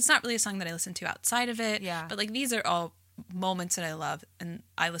in there, but it's not really a song that I listen to outside of it. Yeah. But like, these are all moments that I love, and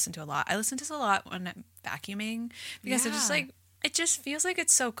I listen to a lot. I listen to this a lot when I'm vacuuming, because it just like, it just feels like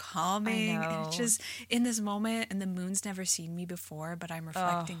it's so calming. And it's just in this moment, and the moon's never seen me before, but I'm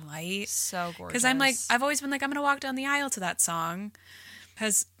reflecting light. So gorgeous. Because I'm like, I've always been like, I'm gonna walk down the aisle to that song,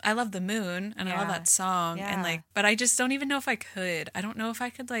 because I love the moon and I love that song, and like, but I just don't even know if I could. I don't know if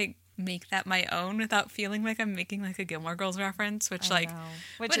I could like make that my own without feeling like I'm making like a Gilmore Girls reference, which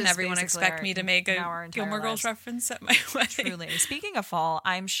wouldn't everyone expect me to make a Gilmore Girls reference at my wedding? Truly. Speaking of fall,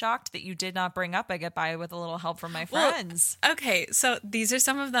 I'm shocked that you did not bring up I Get By with a Little Help from My Friends. Well, okay, so these are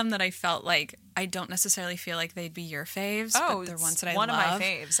some of them that I felt like I don't necessarily feel like they'd be your faves, but they're ones that I love. One of my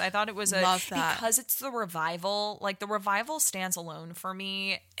faves. I thought it was because it's the revival. Like, the revival stands alone for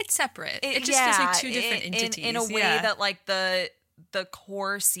me. It's separate. It just feels like two different entities. In a way that like the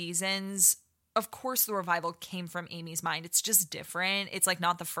core seasons, of course the revival came from Amy's mind. It's just different. It's like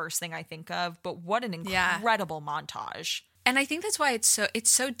not the first thing I think of, but what an incredible montage. And I think that's why it's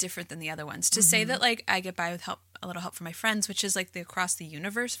so different than the other ones. To say that like I Get By with a little help from my friends, which is like the across the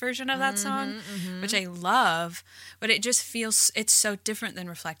universe version of that song, which I love, but it just feels, it's so different than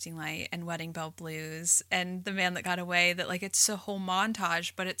Reflecting Light and Wedding Bell Blues and The Man That Got Away, that like it's a whole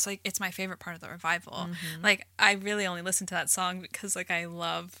montage, but it's like, it's my favorite part of the revival. Like, I really only listen to that song because like I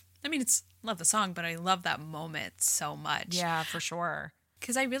love the song, but I love that moment so much. Yeah, for sure.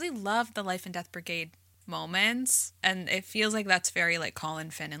 Because I really love the Life and Death Brigade moments, and it feels like that's very like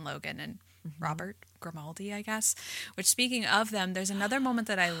Colin, Finn, and Logan, and Robert Grimaldi, I guess. Which, speaking of them, there's another moment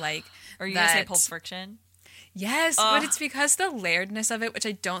that I like. Are you gonna say Pulp Friction? Yes, but it's because the layeredness of it, which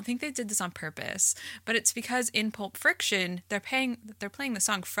I don't think they did this on purpose, but it's because in Pulp Friction, they're playing the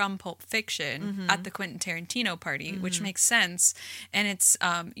song from Pulp Fiction at the Quentin Tarantino party, which makes sense. And it's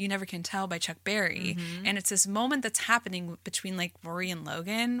You Never Can Tell by Chuck Berry. And it's this moment that's happening between like Rory and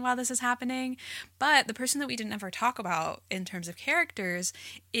Logan while this is happening. But the person that we didn't ever talk about in terms of characters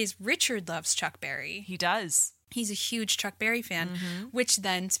is Richard loves Chuck Berry. He does. He's a huge Chuck Berry fan, which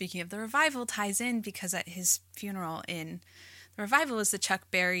then, speaking of the revival, ties in because at his funeral in the revival is the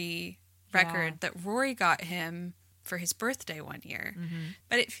Chuck Berry record that Rory got him for his birthday one year.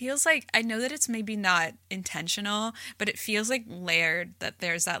 But it feels like, I know that it's maybe not intentional, but it feels like layered, that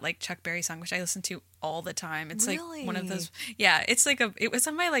there's that like Chuck Berry song, which I listen to all the time. It's really? Like one of those, it's like it was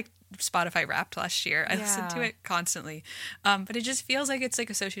on my like Spotify Wrapped last year. I listened to it constantly. But it just feels like it's like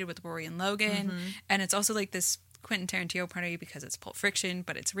associated with Rory and Logan. And it's also like this Quentin Tarantino party because it's Pulp Fiction,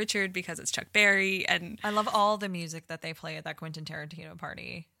 but it's Richard because it's Chuck Berry. And I love all the music that they play at that Quentin Tarantino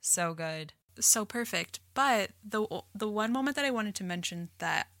party. So good. So perfect. But the one moment that I wanted to mention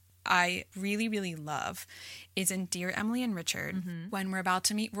that I really, really love is in Dear Emily and Richard, when we're about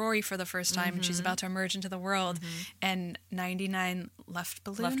to meet Rory for the first time and she's about to emerge into the world, and 99 Left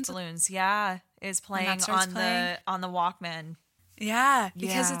Balloons, is playing on the Walkman. Yeah,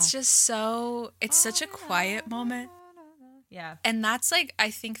 because it's just so, it's such a quiet moment. Yeah. And that's like, I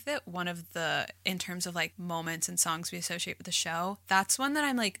think that one of the, in terms of like moments and songs we associate with the show, that's one that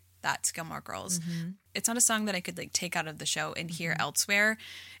I'm like that's Gilmore Girls. It's not a song that I could like take out of the show and hear elsewhere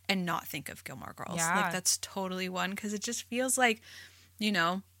and not think of Gilmore Girls. Yeah. Like that's totally one, because it just feels like, you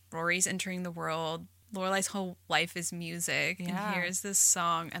know, Rory's entering the world. Lorelai's whole life is music, and here's this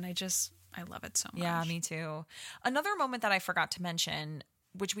song, and I love it so much. Yeah, me too. Another moment that I forgot to mention,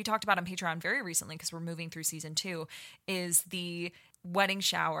 which we talked about on Patreon very recently because we're moving through season 2, is the wedding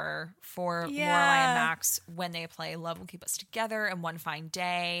shower for Lorelai and Max when they play Love Will Keep Us Together and One Fine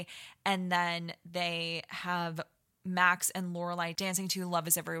Day. And then they have Max and Lorelai dancing to Love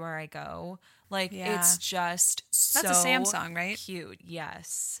Is Everywhere I Go. Like, it's just so That's a Sam song, right? cute.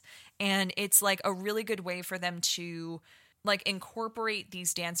 Yes. And it's like a really good way for them to like incorporate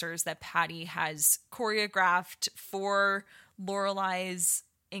these dancers that Patty has choreographed for Lorelai's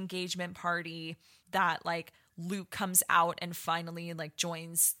engagement party, that like Luke comes out and finally like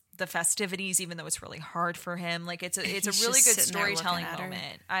joins the festivities, even though it's really hard for him. Like it's a really good storytelling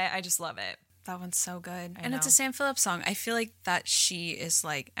moment. I just love it. That one's so good. And it's a Sam Phillips song. I feel like that she is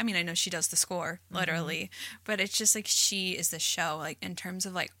like, I mean, I know she does the score, literally, but it's just like she is the show, like in terms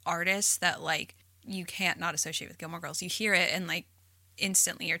of like artists that like you can't not associate with Gilmore Girls. You hear it and like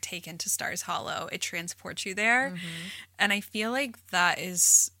instantly you're taken to Stars Hollow. It transports you there. And I feel like that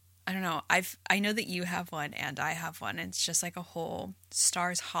is, I don't know, I know that you have one and I have one. And it's just like a whole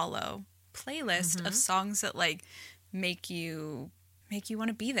Stars Hollow playlist of songs that like make you want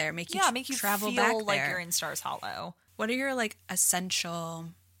to be there, make you travel feel back like there. you're in Stars Hollow. What are your like essential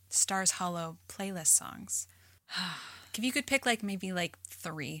Stars Hollow playlist songs? If you could pick like maybe like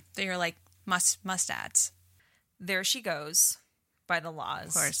 3 that you're like must adds. There She Goes by the Lalas.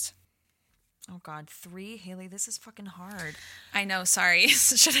 Of course. Oh God, 3, Haley. This is fucking hard. I know. Sorry.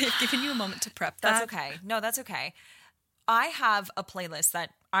 Should I have given you a moment to prep that? That's okay. No, that's okay. I have a playlist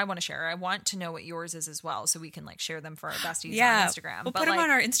that I want to share. I want to know what yours is as well, so we can like share them for our besties on Instagram. We'll put them on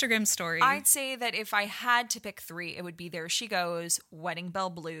our Instagram story. I'd say that if I had to pick 3, it would be There She Goes, Wedding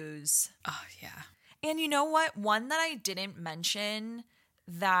Bell Blues. Oh yeah. And you know what? One that I didn't mention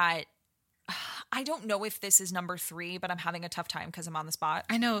that I don't know if this is number 3, but I'm having a tough time because I'm on the spot.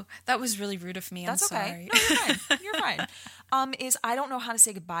 I know. That was really rude of me. That's I'm sorry. okay. No, you're fine. You're fine. Is I Don't Know How to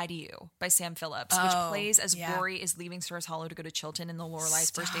Say Goodbye to You by Sam Phillips, which plays as Rory is leaving Stars Hollow to go to Chilton in the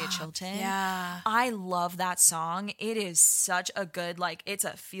Lorelai's first day at Chilton. Yeah. I love that song. It is such a good, like, it's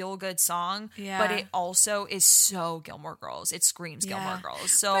a feel-good song, but it also is so Gilmore Girls. It screams Gilmore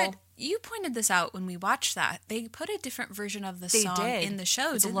Girls. So... But you pointed this out when we watched that. They put a different version of the song in the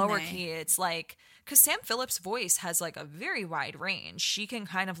show, It's didn't lower they? key. It's like... Because Sam Phillips' voice has like a very wide range. She can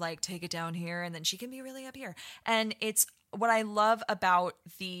kind of like take it down here and then she can be really up here. And it's what I love about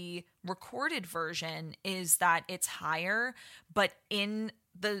the recorded version is that it's higher, but in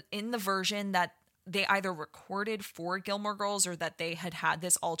the version that they either recorded for Gilmore Girls or that they had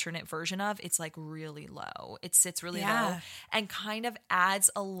this alternate version of, it's like really low. It sits really low and kind of adds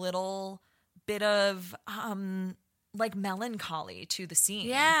a little bit of like melancholy to the scene.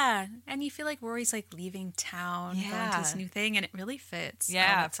 Yeah. And you feel like Rory's like leaving town, going to this new thing, and it really fits.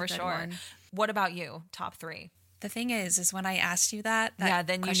 Yeah, that's a for good sure. one. What about you? Top 3? The thing is when I asked you that then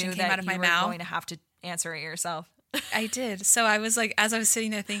you question knew came that out of you my were mouth. going to have to answer it yourself. I did. So I was like, as I was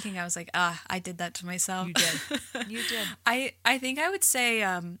sitting there thinking, I was like, I did that to myself. You did. You did. I think I would say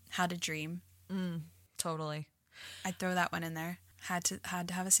How to Dream. Totally. I'd throw that one in there. Had to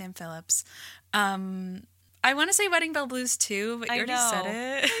have a Sam Phillips. I want to say Wedding Bell Blues too, but you already said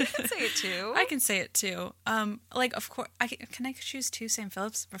it. You can say it too. I can say it too. Like of course, can I choose 2 Sam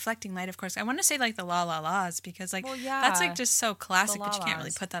Phillips? Reflecting Light, of course. I want to say like the Lalas because like that's like just so classic, but you can't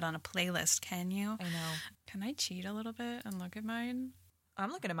really put that on a playlist, can you? I know. Can I cheat a little bit and look at mine? I'm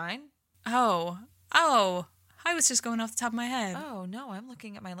looking at mine. Oh, I was just going off the top of my head. Oh no, I'm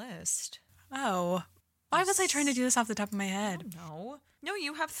looking at my list. Oh, why was I trying to do this off the top of my head? No,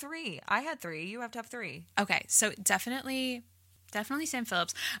 you have 3. I had 3. You have to have 3. Okay, so definitely Sam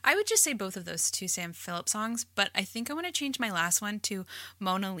Phillips. I would just say both of those 2 Sam Phillips songs, but I think I want to change my last one to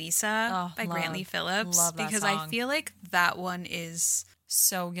Mona Lisa by Grantley Phillips. Love that because song. I feel like that one is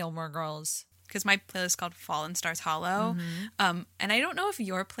so Gilmore Girls. Because my playlist is called Fallen Stars Hollow. And I don't know if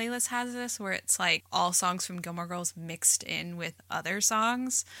your playlist has this where it's like all songs from Gilmore Girls mixed in with other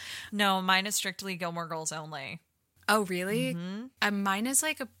songs. No, mine is strictly Gilmore Girls only. Oh, really? Mine is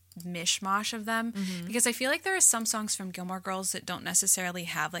like a mishmash of them because I feel like there are some songs from Gilmore Girls that don't necessarily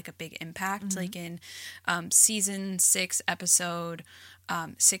have like a big impact. Like in season 6, episode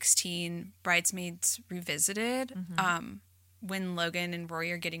 16, Bridesmaids Revisited, when Logan and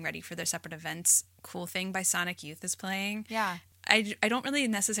Rory are getting ready for their separate events, Cool Thing by Sonic Youth is playing. Yeah. I don't really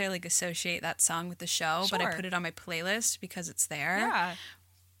necessarily associate that song with the show, but I put it on my playlist because it's there. Yeah.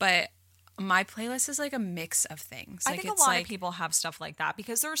 But my playlist is like a mix of things. I think a lot of people have stuff like that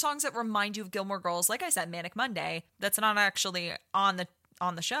because there are songs that remind you of Gilmore Girls. Like I said, Manic Monday, that's not actually on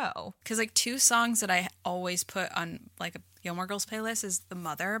the show. Because like 2 songs that I always put on like a Gilmore Girls playlist is The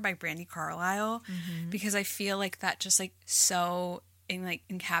Mother by Brandi Carlile, because I feel like that just like so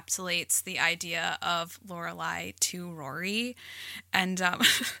encapsulates the idea of Lorelai to Rory. And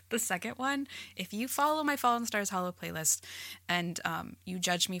the second one, if you follow my Fallen Stars Hollow playlist and you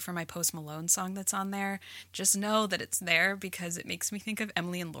judge me for my Post Malone song that's on there, just know that it's there because it makes me think of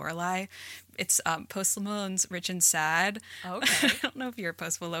Emily and Lorelai. It's Post Malone's Rich and Sad. Okay. I don't know if you're a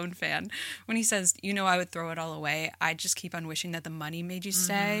Post Malone fan. When he says, I would throw it all away. I just keep on wishing that the money made you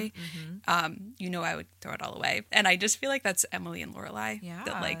stay. I would throw it all away. And I just feel like that's Emily and Lorelai. Yeah.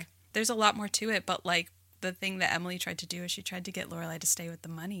 That like there's a lot more to it, but like the thing that Emily tried to do is she tried to get Lorelai to stay with the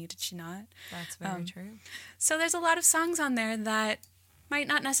money. Did she not? That's very true. So there's a lot of songs on there that might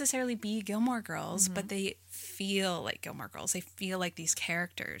not necessarily be Gilmore Girls, but they feel like Gilmore Girls. They feel like these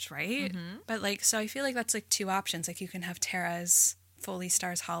characters, right? But like, so I feel like that's like 2 options. Like you can have Tara's fully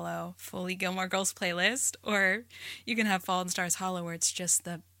Stars Hollow, fully Gilmore Girls playlist, or you can have Fallen Stars Hollow where it's just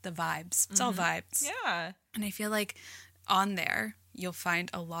the vibes. It's all vibes. Yeah. And I feel like on there, you'll find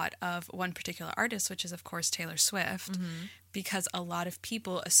a lot of one particular artist, which is, of course, Taylor Swift, because a lot of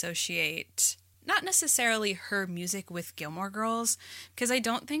people associate not necessarily her music with Gilmore Girls, because I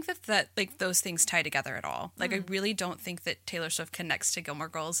don't think that like those things tie together at all. Like, I really don't think that Taylor Swift connects to Gilmore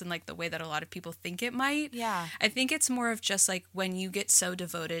Girls in like the way that a lot of people think it might. Yeah. I think it's more of just like when you get so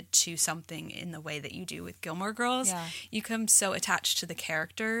devoted to something in the way that you do with Gilmore Girls, you come so attached to the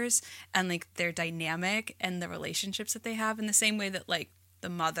characters and like their dynamic and the relationships that they have in the same way that like The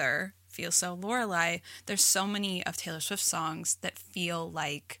Mother feels so Lorelai. There's so many of Taylor Swift songs that feel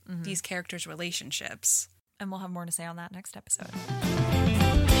like these characters' relationships. And we'll have more to say on that next episode.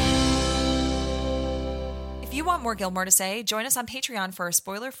 If you want more Gilmore to Say, join us on Patreon for a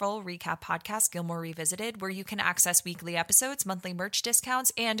spoiler-full recap podcast, Gilmore Revisited, where you can access weekly episodes, monthly merch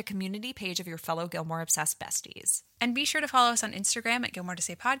discounts, and a community page of your fellow Gilmore-obsessed besties. And be sure to follow us on Instagram at Gilmore to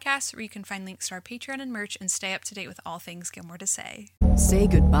Say Podcast, where you can find links to our Patreon and merch and stay up to date with all things Gilmore to Say. Say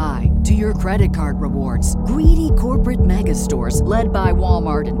goodbye to your credit card rewards. Greedy corporate mega stores, led by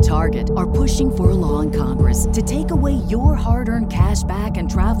Walmart and Target, are pushing for a law in Congress to take away your hard-earned cash back and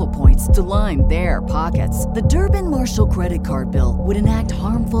travel points to line their pockets. The Durbin-Marshall credit card bill would enact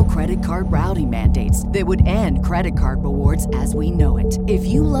harmful credit card routing mandates that would end credit card rewards as we know it. If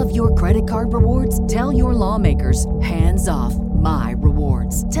you love your credit card rewards, tell your lawmakers, hands off my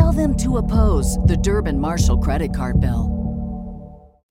rewards. Tell them to oppose the Durbin-Marshall credit card bill.